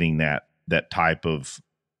you're getting that type of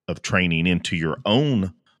training into your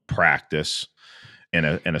own practice,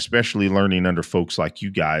 and especially learning under folks like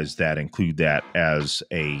you guys that include that as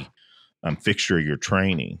a fixture of your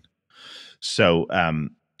training. So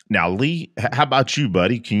now, Lee, how about you,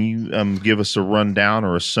 buddy? Can you give us a rundown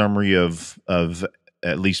or a summary of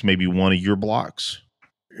at least maybe one of your blocks?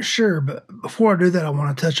 Sure, but before I do that, I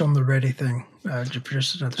want to touch on the ready thing for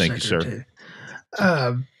just another Thank second you, sir.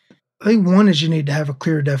 or two. I think one is you need to have a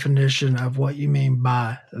clear definition of what you mean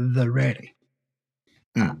by the ready.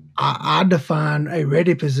 I define a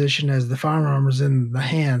ready position as the firearm is in the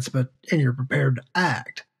hands, and you're prepared to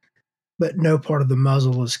act, but no part of the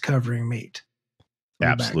muzzle is covering meat.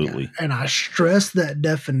 Absolutely. And I stress that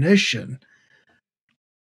definition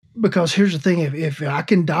because here's the thing. If I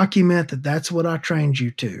can document that that's what I trained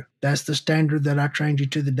you to, that's the standard that I trained you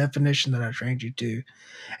to, the definition that I trained you to.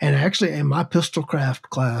 And actually in my pistol craft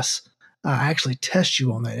class, I actually test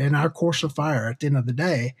you on that. In our course of fire, at the end of the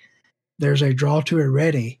day, there's a draw to a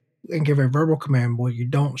ready and give a verbal command, well, you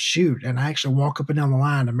don't shoot. And I actually walk up and down the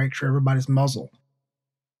line to make sure everybody's muzzle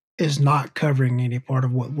is not covering any part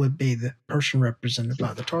of what would be the person represented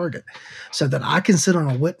by the target, so that I can sit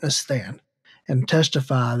on a witness stand and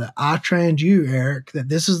testify that I trained you, Eric, that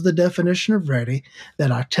this is the definition of ready,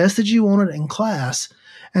 that I tested you on it in class.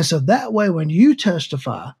 And so that way, when you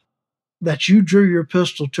testify that you drew your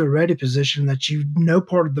pistol to a ready position, that you no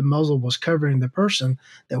part of the muzzle was covering the person,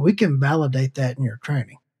 that we can validate that in your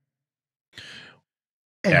training.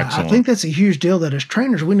 And Excellent. I think that's a huge deal, that as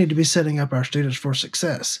trainers, we need to be setting up our students for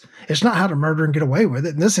success. It's not how to murder and get away with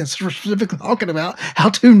it. In this instance, we're specifically talking about how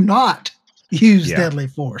to not use deadly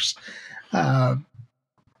force.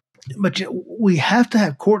 But we have to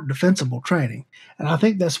have court defensible training. And I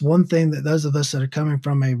think that's one thing that those of us that are coming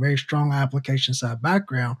from a very strong application side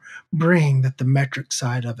background bring that the metric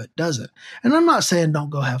side of it doesn't. And I'm not saying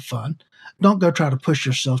don't go have fun. Don't go try to push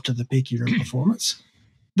yourself to the peak of your performance.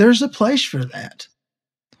 There's a place for that.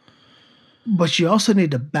 But you also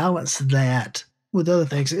need to balance that with other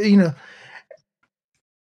things.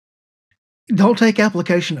 Don't take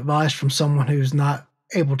application advice from someone who's not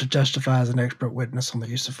able to justify as an expert witness on the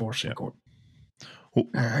use of force in court.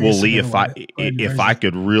 Well, Lee, if I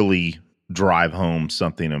could really drive home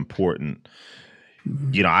something important,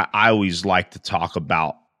 I always like to talk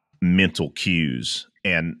about mental cues,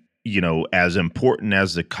 and as important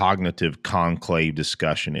as the cognitive conclave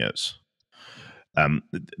discussion is,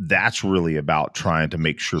 that's really about trying to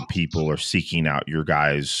make sure people are seeking out your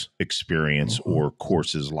guys' experience or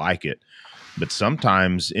courses like it. But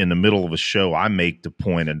sometimes in the middle of a show, I make the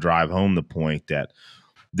point and drive home the point that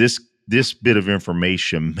this bit of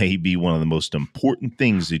information may be one of the most important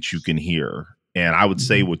things that you can hear. And I would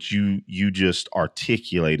say what you just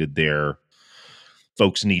articulated there,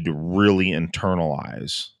 folks need to really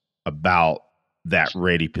internalize about that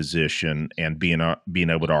ready position and being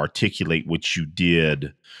able to articulate what you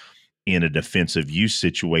did in a defensive use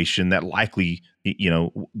situation that likely,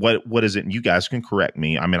 what is it? And you guys can correct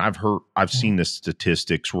me. I mean, I've seen the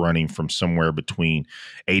statistics running from somewhere between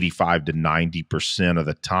 85 to 90% of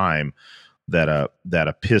the time that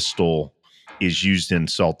a pistol is used in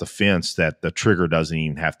self-defense, that the trigger doesn't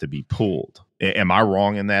even have to be pulled. Am I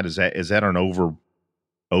wrong in that? Is that an over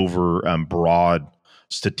broad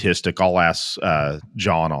statistic? I'll ask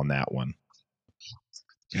John on that one.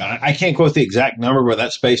 Yeah, I can't quote the exact number, but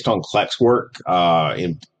that's based on Kleck's work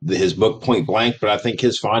in his book Point Blank. But I think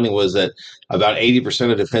his finding was that about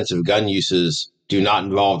 80% of defensive gun uses do not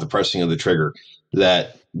involve the pressing of the trigger,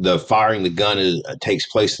 that the firing the gun takes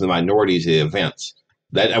place in the minorities of the events.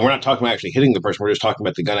 And we're not talking about actually hitting the person. We're just talking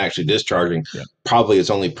about the gun actually discharging. Yeah. Probably it's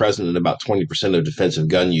only present in about 20% of defensive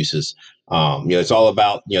gun uses. It's all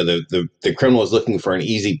about, the criminal is looking for an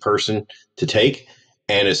easy person to take.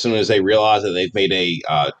 And as soon as they realize that they've made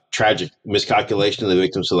a tragic miscalculation in the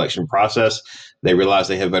victim selection process, they realize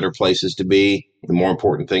they have better places to be and more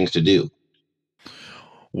important things to do.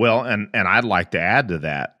 Well, and I'd like to add to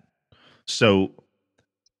that. So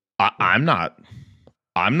I'm not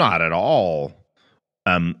at all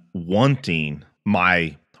wanting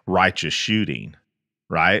my righteous shooting,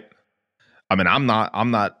 right? I mean, I'm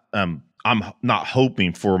not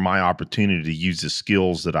hoping for my opportunity to use the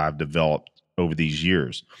skills that I've developed over these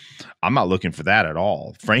years. I'm not looking for that at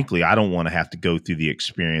all. Frankly, I don't want to have to go through the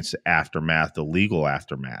experience aftermath, the legal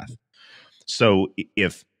aftermath. So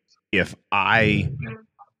if I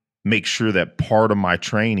make sure that part of my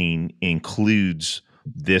training includes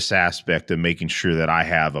this aspect of making sure that I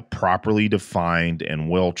have a properly defined and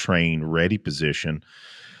well-trained ready position,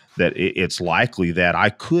 that it's likely that I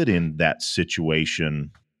could, in that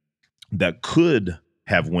situation that could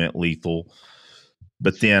have went lethal,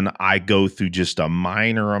 but then I go through just a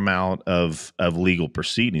minor amount of legal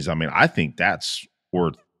proceedings. I mean, I think that's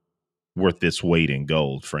worth its weight in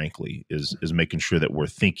gold, frankly, is making sure that we're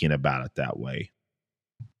thinking about it that way.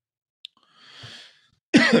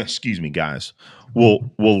 Excuse me, guys. Well,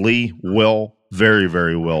 Lee, very,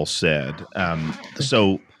 very well said.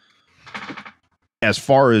 So as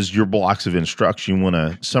far as your blocks of instruction, you want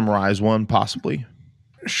to summarize one possibly?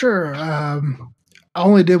 Sure. I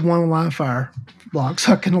only did one line fire block,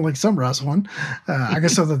 so I can only summarize one. I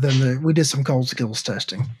guess other than we did some cold skills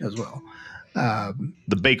testing as well.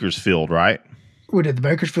 The Bakersfield, right? We did the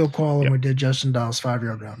Bakersfield Qual, and we did Justin Dawes'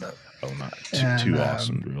 5-yard roundup. Oh, nice. Two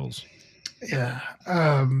awesome drills. Yeah.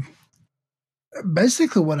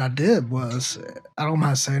 Basically what I did was, I don't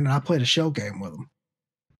mind saying it, I played a shell game with them.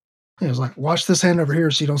 It was like, watch this hand over here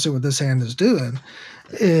so you don't see what this hand is doing.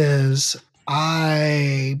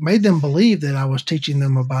 I made them believe that I was teaching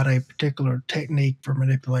them about a particular technique for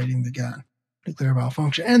manipulating the gun, nuclear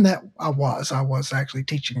malfunction. And that I was actually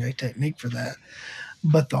teaching a technique for that.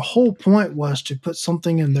 But the whole point was to put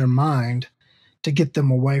something in their mind to get them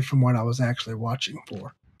away from what I was actually watching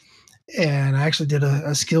for. And I actually did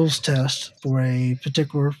a skills test for a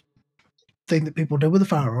particular thing that people did with a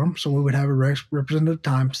firearm. So we would have a representative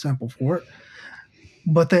time sample for it.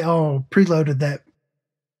 But they all preloaded that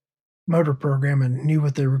motor program and knew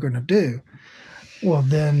what they were going to do. Well,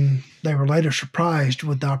 then they were later surprised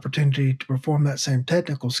with the opportunity to perform that same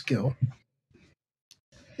technical skill.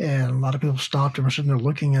 And a lot of people stopped and were sitting there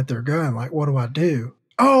looking at their gun like, what do I do?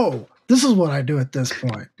 Oh, this is what I do at this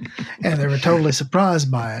point. And they were totally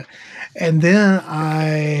surprised by it. And then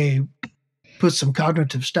I put some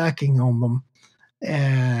cognitive stacking on them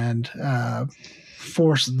and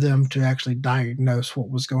force them to actually diagnose what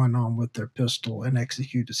was going on with their pistol and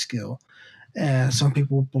execute a skill. And some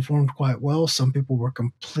people performed quite well. Some people were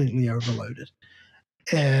completely overloaded,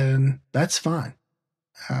 and that's fine.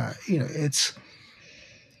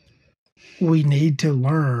 We need to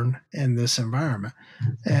learn in this environment.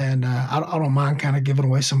 And I don't mind kind of giving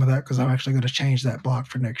away some of that because I'm actually going to change that block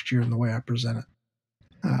for next year in the way I present it.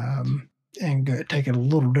 And take it a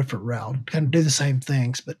little different route, kind of do the same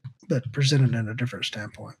things, but present it in a different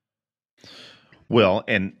standpoint. Well,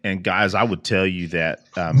 and guys, I would tell you that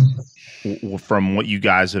from what you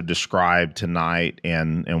guys have described tonight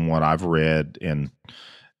and what I've read and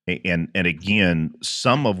again,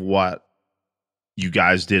 some of what you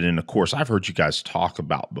guys did in the course, I've heard you guys talk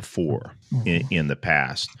about before in the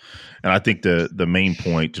past. And I think the main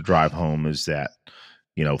point to drive home is that,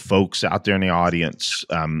 folks out there in the audience,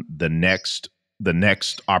 the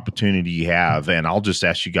next opportunity you have, and I'll just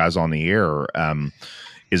ask you guys on the air, do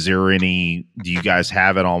you guys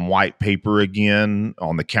have it on white paper again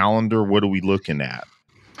on the calendar? What are we looking at?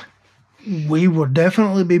 We will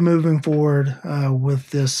definitely be moving forward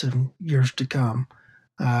with this in years to come.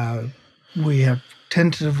 We have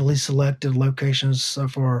tentatively selected locations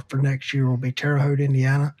for next year will be Terre Haute,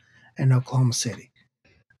 Indiana, and Oklahoma City.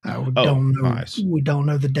 We don't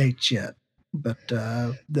know the dates yet, but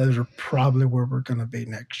those are probably where we're going to be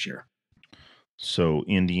next year. So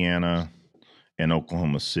Indiana and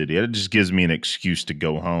Oklahoma City. It just gives me an excuse to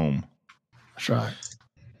go home. That's right.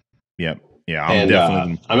 Yep. Yeah,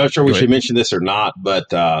 I'm not sure we should mention this or not, but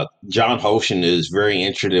John Holshan is very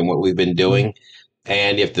interested in what we've been doing.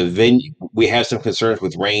 And if we have some concerns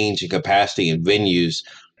with range and capacity and venues,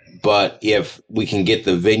 but if we can get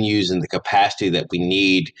the venues and the capacity that we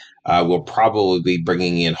need, we'll probably be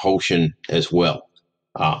bringing in Holshan as well.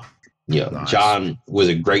 Nice. John was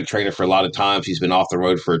a great trainer for a lot of times. He's been off the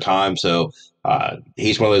road for a time, so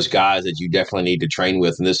he's one of those guys that you definitely need to train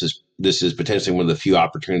with. And this is potentially one of the few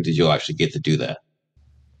opportunities you'll actually get to do that.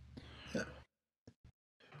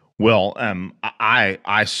 Well,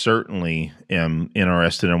 I certainly am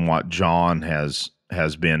interested in what John has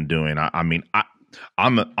been doing. I'm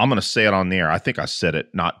going to say it on the air. I think I said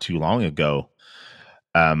it not too long ago.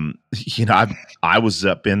 I was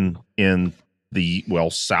up in the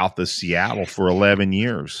south of Seattle for 11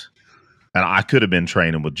 years, and I could have been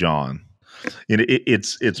training with John.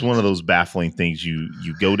 It's one of those baffling things. You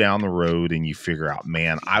go down the road and you figure out,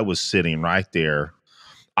 man, I was sitting right there.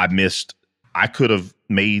 I could have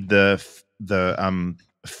made the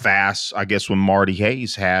fast, I guess, when Marty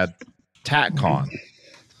Hayes had TACCON.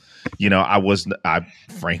 I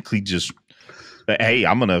frankly just, hey,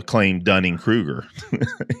 I'm going to claim Dunning-Kruger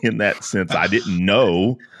in that sense. I didn't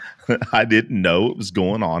know it was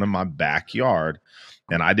going on in my backyard,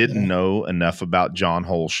 and I didn't know enough about John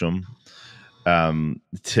Holsham. And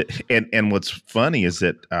what's funny is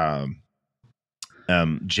that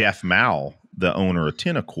Jeff Mao, the owner of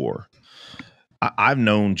Tennecore, I've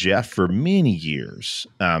known Jeff for many years.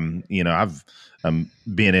 I've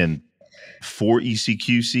been in 4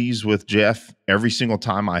 ECQCs with Jeff. Every single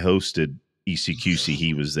time I hosted ECQC,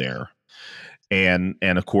 he was there. And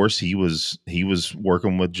of course he was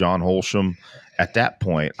working with John Holsham at that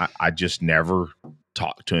point. I just never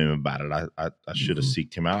talked to him about it. I should have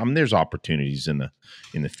seeked him out. There's opportunities in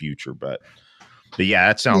the future, but yeah,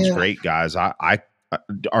 that sounds great, guys. Are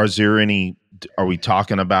we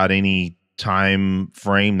talking about any time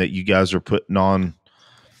frame that you guys are putting on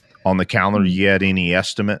the calendar yet? Any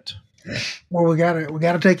estimate? Well, we got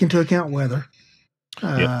to take into account weather.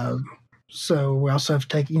 So we also have to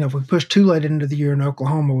take, if we push too late into the year in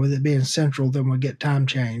Oklahoma, with it being central, then we get time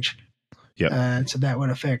change. And so that would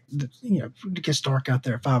affect, it gets dark out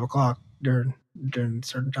there at 5:00 during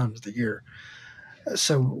certain times of the year.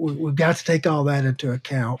 So we've got to take all that into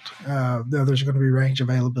account. There's going to be range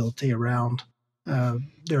availability around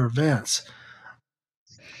their events.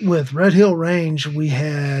 With Red Hill Range, we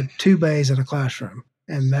had 2 bays in a classroom,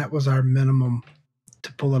 and that was our minimum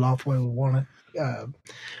to pull it off the way we wanted.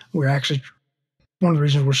 We're actually, one of the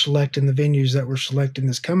reasons we're selecting the venues that we're selecting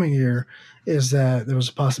this coming year is that there was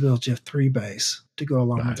a possibility of 3 bays to go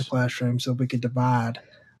along with the classroom, so we could divide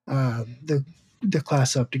the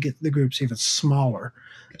class up to get the groups even smaller,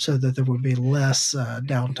 so that there would be less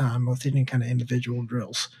downtime with any kind of individual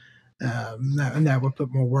drills. And that would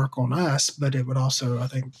put more work on us, but it would also, I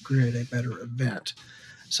think, create a better event.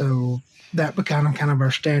 So that became kind of our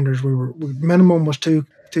standards. Minimum was two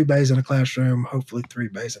bays in a classroom, hopefully 3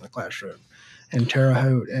 bays in a classroom. And Terre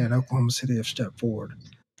Haute and Oklahoma City have stepped forward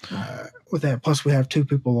with that. Plus, we have 2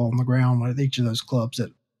 people on the ground with each of those clubs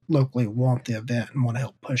that locally want the event and want to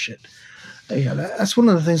help push it. Yeah, that's one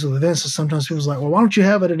of the things with events is sometimes people's like, well, why don't you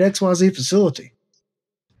have it at XYZ facility?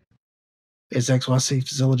 Is XYZ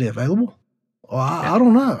facility available? Well, I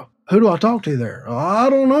don't know. Who do I talk to there? Well, I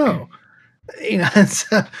don't know. You know,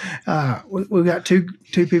 we've got two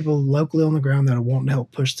people locally on the ground that are wanting to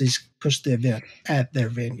help push the event at their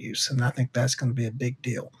venues, and I think that's going to be a big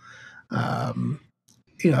deal.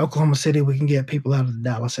 Oklahoma City, we can get people out of the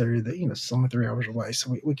Dallas area that it's only 3 hours away,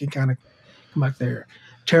 so we can kind of come back there.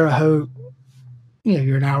 Terre Haute,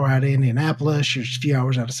 you're an hour out of Indianapolis, you're a few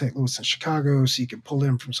hours out of St. Louis and Chicago, so you can pull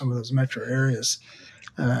in from some of those metro areas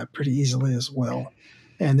pretty easily as well.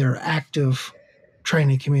 And there are active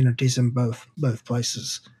training communities in both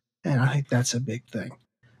places, and I think that's a big thing.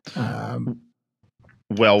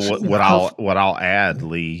 What I'll add,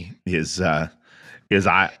 Lee, is I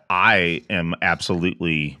am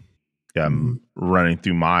absolutely running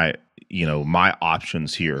through my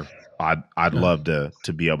options here. I'd love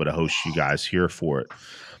to be able to host you guys here for it.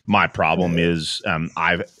 My problem is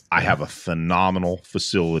I have a phenomenal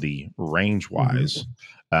facility range wise,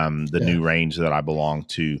 new range that I belong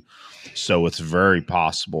to. So it's very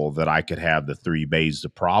possible that I could have the 3 bays. The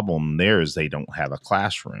problem there is they don't have a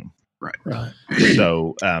classroom. Right.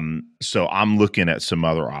 So I'm looking at some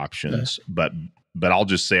other options, but I'll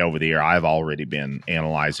just say over the air, I've already been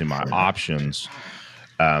analyzing my options.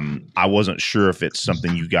 I wasn't sure if it's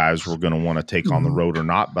something you guys were going to want to take on the road or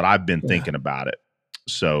not, but I've been thinking about it.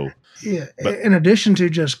 So in addition to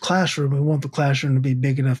just classroom, we want the classroom to be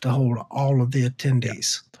big enough to hold all of the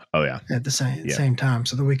attendees. Oh yeah. At the same time,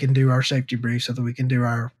 so that we can do our safety brief, so that we can do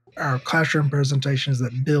our classroom presentations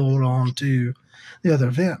that build on to the other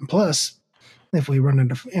event. And plus, if we run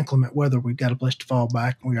into inclement weather, we've got a place to fall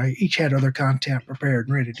back. We each had other content prepared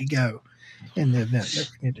and ready to go in the event that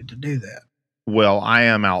we needed to do that. Well, I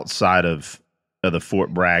am outside of the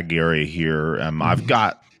Fort Bragg area here. I've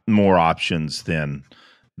got more options than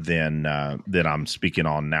I'm speaking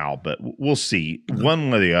on now, but we'll see.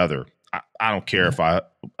 One way or the other. I don't care if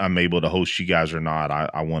I'm able to host you guys or not.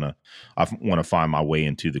 I want to find my way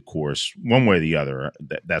into the course one way or the other.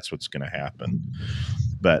 That's what's going to happen.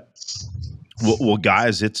 But well,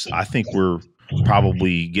 guys, I think we're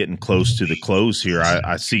probably getting close to the close here.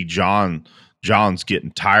 I see John's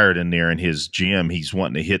getting tired in there in his gym. He's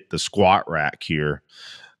wanting to hit the squat rack here.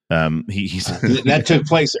 He's that took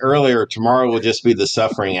place earlier. Tomorrow will just be the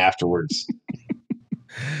suffering afterwards.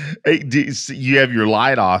 Hey, you have your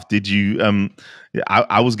light off? Did you?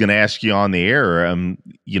 I was going to ask you on the air.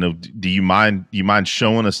 Do you mind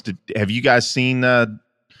showing us? Have you guys seen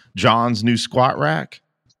John's new squat rack?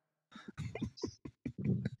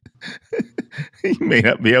 You may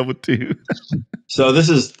not be able to. So this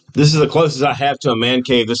is the closest I have to a man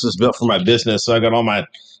cave. This was built for my business, so I got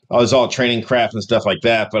I was all training craft and stuff like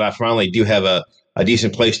that. But I finally do have a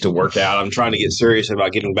decent place to work out. I'm trying to get serious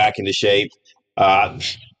about getting back into shape. I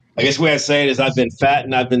guess the way I say it is I've been fat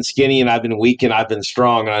and I've been skinny and I've been weak and I've been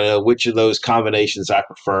strong. And I know which of those combinations I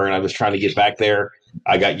prefer. And I was trying to get back there.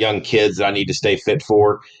 I got young kids that I need to stay fit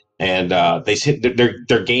for. And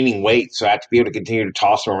they're gaining weight. So I have to be able to continue to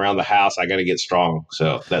toss them around the house. I got to get strong.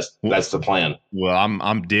 So that's the plan. Well,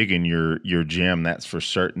 I'm digging your gym. That's for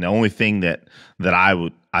certain. The only thing that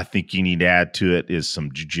I think you need to add to it is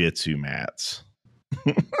some jiu-jitsu mats.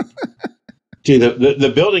 Dude,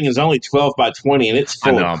 the building is only 12 by 20 and it's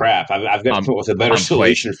full of crap. I've got to come up with a better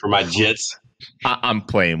solution for my jits. I'm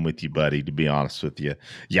playing with you, buddy, to be honest with you.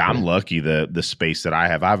 Yeah, I'm lucky the space that I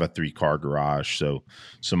have. I have a 3-car garage. So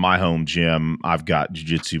my home gym, I've got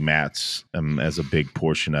jiu-jitsu mats as a big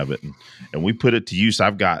portion of it. And we put it to use.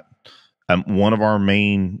 I've got one of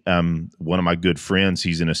my good friends,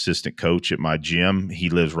 he's an assistant coach at my gym.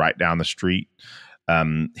 He lives right down the street.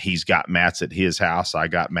 He's got mats at his house. I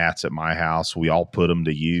got mats at my house. We all put them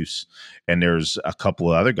to use. And there's a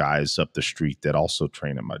couple of other guys up the street that also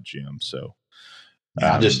train at my gym. So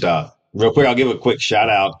just real quick, I'll give a quick shout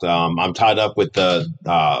out. I'm tied up with the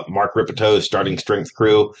Mark Ripato's starting strength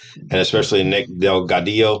crew, and especially Nick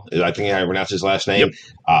Delgadillo. I think I pronounced his last name.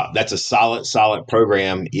 Yep. That's a solid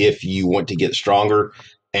program if you want to get stronger,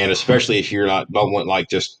 and especially if you're don't want like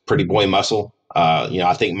just pretty boy muscle.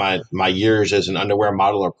 I think my years as an underwear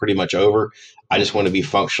model are pretty much over. I just want to be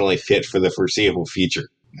functionally fit for the foreseeable future.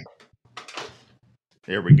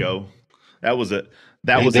 There we go. That was a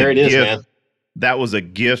gift. Man. That was a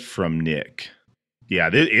gift from Nick. Yeah,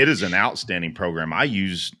 it is an outstanding program. I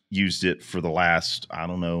used it for the last,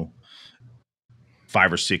 5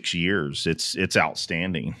 or 6 years. It's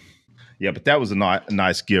outstanding. Yeah, but that was a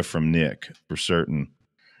nice gift from Nick for certain.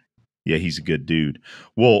 Yeah, he's a good dude.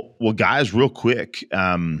 Well, guys, real quick.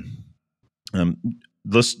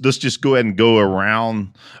 let's just go ahead and go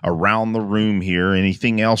around the room here.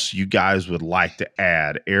 Anything else you guys would like to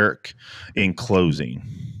add, Eric, in closing?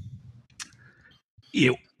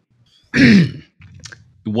 It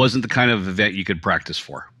wasn't the kind of event you could practice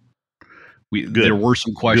for. There were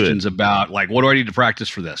some questions about, like, what do I need to practice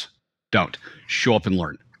for this? Don't. Show up and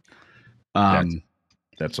learn.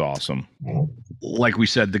 That's awesome. Like we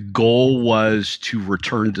said, the goal was to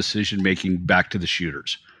return decision-making back to the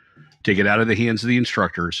shooters. Take it out of the hands of the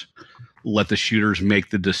instructors. Let the shooters make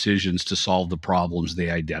the decisions to solve the problems they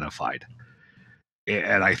identified.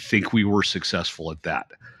 And I think we were successful at that.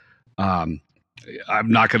 I'm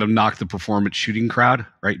not going to knock the performance shooting crowd,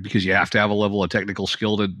 right? Because you have to have a level of technical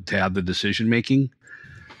skill to have the decision-making.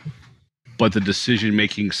 But the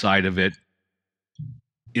decision-making side of it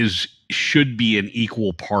should be an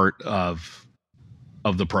equal part of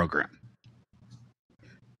the program.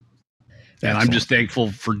 And I'm just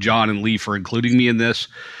thankful for John and Lee for including me in this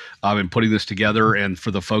and putting this together, and for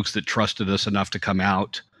the folks that trusted us enough to come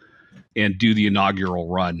out and do the inaugural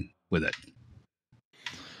run with it.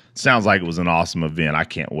 Sounds like it was an awesome event. I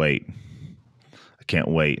can't wait.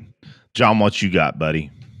 John, what you got,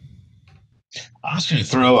 buddy? I was going to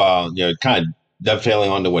throw, kind of dovetailing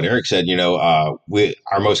onto what Eric said. Our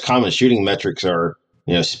most common shooting metrics are,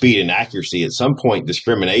 speed and accuracy. At some point,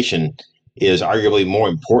 discrimination is arguably more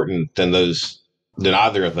important than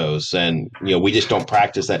either of those. And, we just don't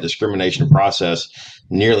practice that discrimination process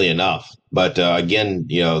nearly enough. But again,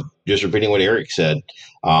 just repeating what Eric said,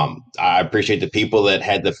 I appreciate the people that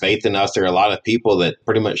had the faith in us. There are a lot of people that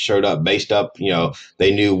pretty much showed up based up,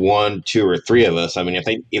 they knew 1, 2, or 3 of us. I mean,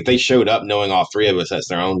 if they showed up knowing all 3 of us, that's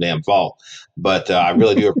their own damn fault. But I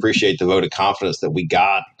really do appreciate the vote of confidence that we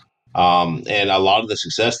got. And a lot of the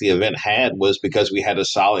success the event had was because we had a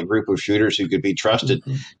solid group of shooters who could be trusted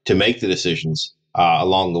to make the decisions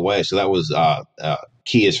along the way. So that was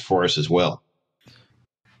key for us as well.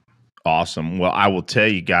 Awesome. Well, I will tell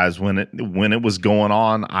you guys, when it was going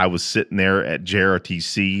on, I was sitting there at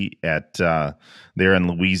JRTC at there in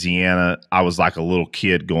Louisiana. I was like a little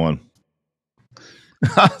kid going.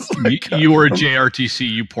 You were at JRTC,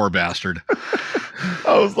 you poor bastard.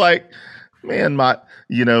 I was like, man,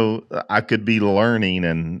 I could be learning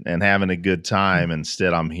and having a good time.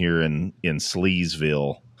 Instead, I'm here in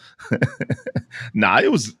Sleesville.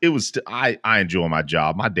 I enjoy my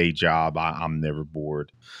job, my day job. I'm never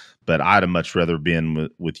bored. But I'd have much rather been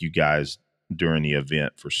with you guys during the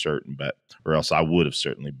event for certain, or else I would have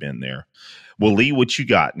certainly been there. Well, Lee, what you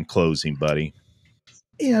got in closing, buddy?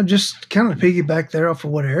 Just kind of piggyback there off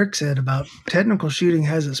of what Eric said about technical shooting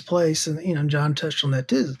has its place. And, John touched on that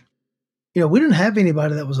too. We didn't have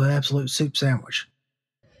anybody that was an absolute soup sandwich.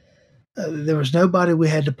 There was nobody we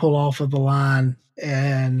had to pull off of the line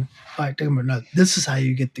and like, no, this is how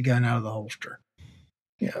you get the gun out of the holster.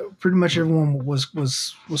 Pretty much everyone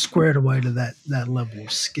was squared away to that level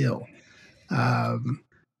of skill.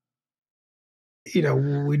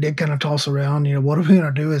 We did kind of toss around, what are we going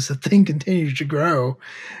to do as the thing continues to grow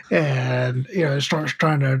and, it starts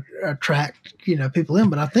trying to attract, people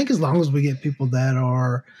in. But I think as long as we get people that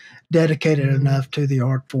are dedicated enough to the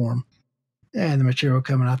art form and the material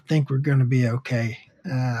coming, I think we're going to be okay.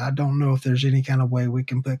 I don't know if there's any kind of way we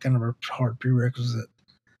can put kind of a hard prerequisite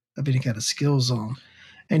of any kind of skills on.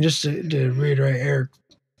 And just to reiterate Eric's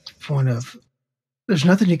point of, there's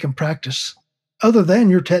nothing you can practice other than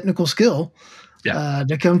your technical skill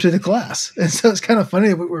to come to the class. And so it's kind of funny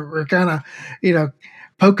that we're kind of,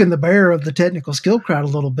 poking the bear of the technical skill crowd a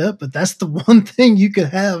little bit, but that's the one thing you could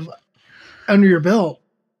have under your belt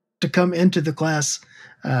to come into the class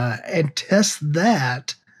and test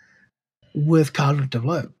that with cognitive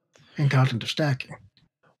load and cognitive stacking.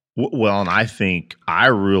 Well, and I think I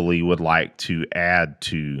really would like to add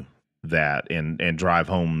to that and drive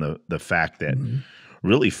home the fact that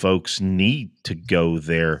really folks need to go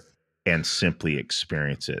there and simply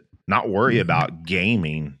experience it, not worry about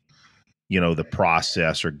gaming, the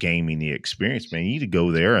process or gaming the experience. Man, you need to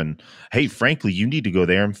go there and, hey, frankly, you need to go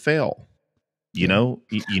there and fail. You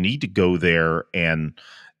need to go there and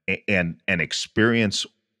experience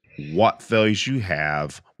what failures you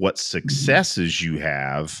have, what successes you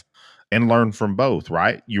have, and learn from both,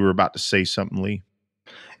 right? You were about to say something, Lee?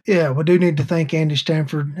 Yeah, we do need to thank Andy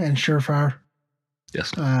Stanford and Surefire.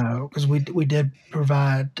 Yes. Because we did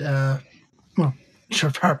provide,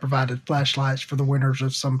 Surefire provided flashlights for the winners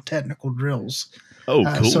of some technical drills. Oh,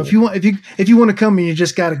 cool. So if you want to come and you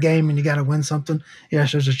just got a game and you got to win something,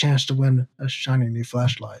 yes, there's a chance to win a shiny new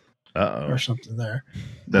flashlight or something there.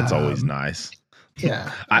 That's always nice.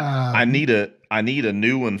 Yeah. I need a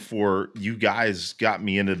new one for you guys. Got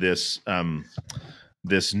me into this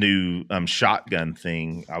this new shotgun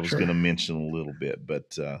thing. I was going to mention a little bit,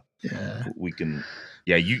 but we can.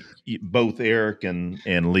 Yeah, you both Eric and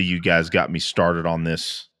Lee, you guys got me started on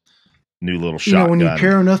this new little shotgun. When you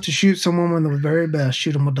care enough to shoot someone with the very best,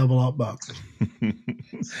 shoot them with double out buck.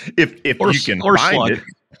 if you can find it,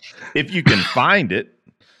 if you can find it,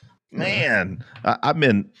 man, I've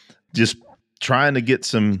been just trying to get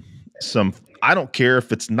some. I don't care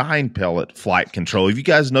if it's 9-pellet flight control. Have you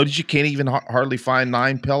guys noticed you can't even hardly find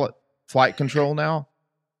 9-pellet flight control now?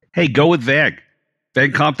 Hey, go with VAG.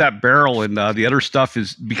 VAG comp that barrel, and the other stuff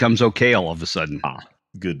becomes okay all of a sudden.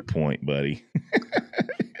 Good point, buddy.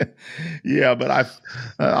 Yeah, but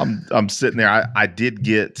I'm sitting there. I did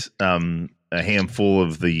get a handful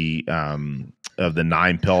of the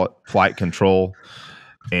 9-pellet flight control.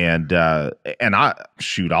 And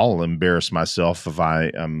I'll embarrass myself if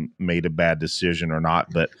I made a bad decision or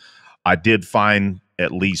not. But I did find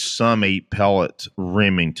at least some 8-pellet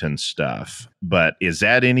Remington stuff. But is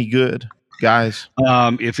that any good, guys?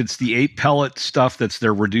 If it's the 8-pellet stuff that's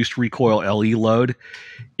their reduced recoil LE load,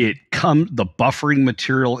 the buffering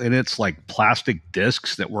material in it's like plastic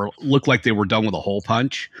discs that look like they were done with a hole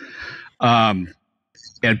punch. And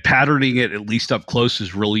patterning it at least up close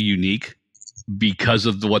is really unique, because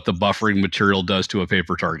of what the buffering material does to a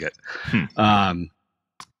paper target.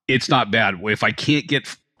 It's not bad. If I can't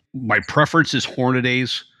get, my preference is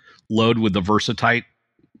Hornadays load with the Versatite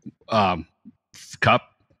cup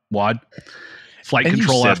wad. Flight and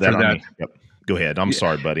control after that. Yep. Go ahead. I'm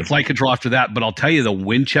sorry, buddy. Flight control after that. But I'll tell you, the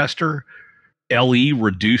Winchester LE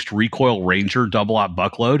reduced recoil Ranger double-aught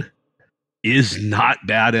buckload is not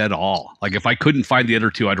bad at all. Like, if I couldn't find the other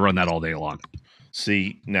two, I'd run that all day long.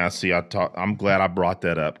 I'm glad I brought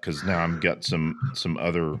that up, because now I've got some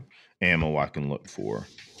other ammo I can look for.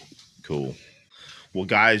 Cool. Well,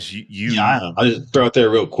 guys, I'll just throw it there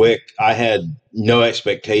real quick. I had no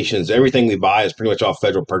expectations. Everything we buy is pretty much off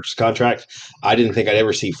federal purchase contract. I didn't think I'd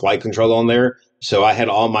ever see flight control on there, so I had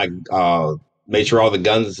all my made sure all the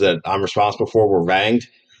guns that I'm responsible for were vanged,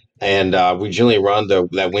 and we generally run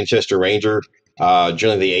that Winchester Ranger,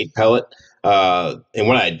 generally the 8-pellet. And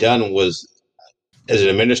what I had done was, as an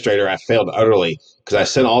administrator, I failed utterly, because I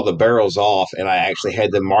sent all the barrels off and I actually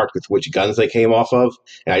had them marked with which guns they came off of,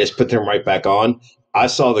 and I just put them right back on. I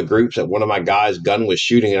saw the groups that one of my guys' gun was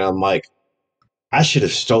shooting, and I'm like, I should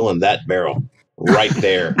have stolen that barrel right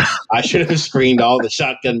there. I should have screened all the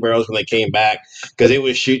shotgun barrels when they came back, because it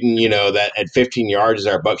was shooting, that at 15 yards is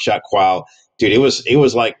our buckshot qual. Dude, it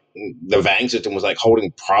was like the Vang system was like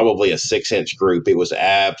holding probably a 6-inch group. It was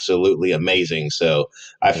absolutely amazing. So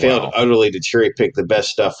I failed utterly to cherry pick the best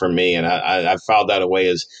stuff for me, and I filed that away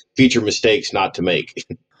as future mistakes not to make.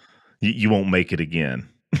 You won't make it again.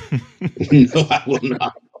 No, I will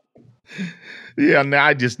not. Yeah, now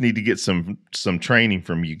I just need to get some training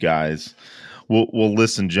from you guys. Well,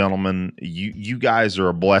 listen, gentlemen, you guys are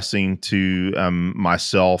a blessing to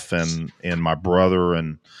myself and my brother,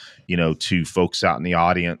 and to folks out in the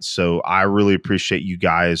audience. So I really appreciate you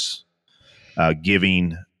guys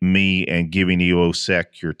giving me and giving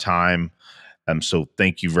EOSec your time. So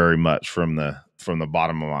thank you very much from the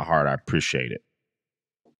bottom of my heart. I appreciate it.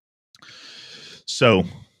 So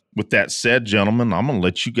with that said, gentlemen, I'm going to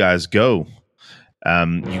let you guys go.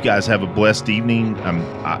 You guys have a blessed evening.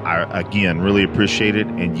 I again really appreciate it,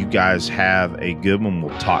 and you guys have a good one.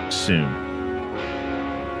 We'll talk soon.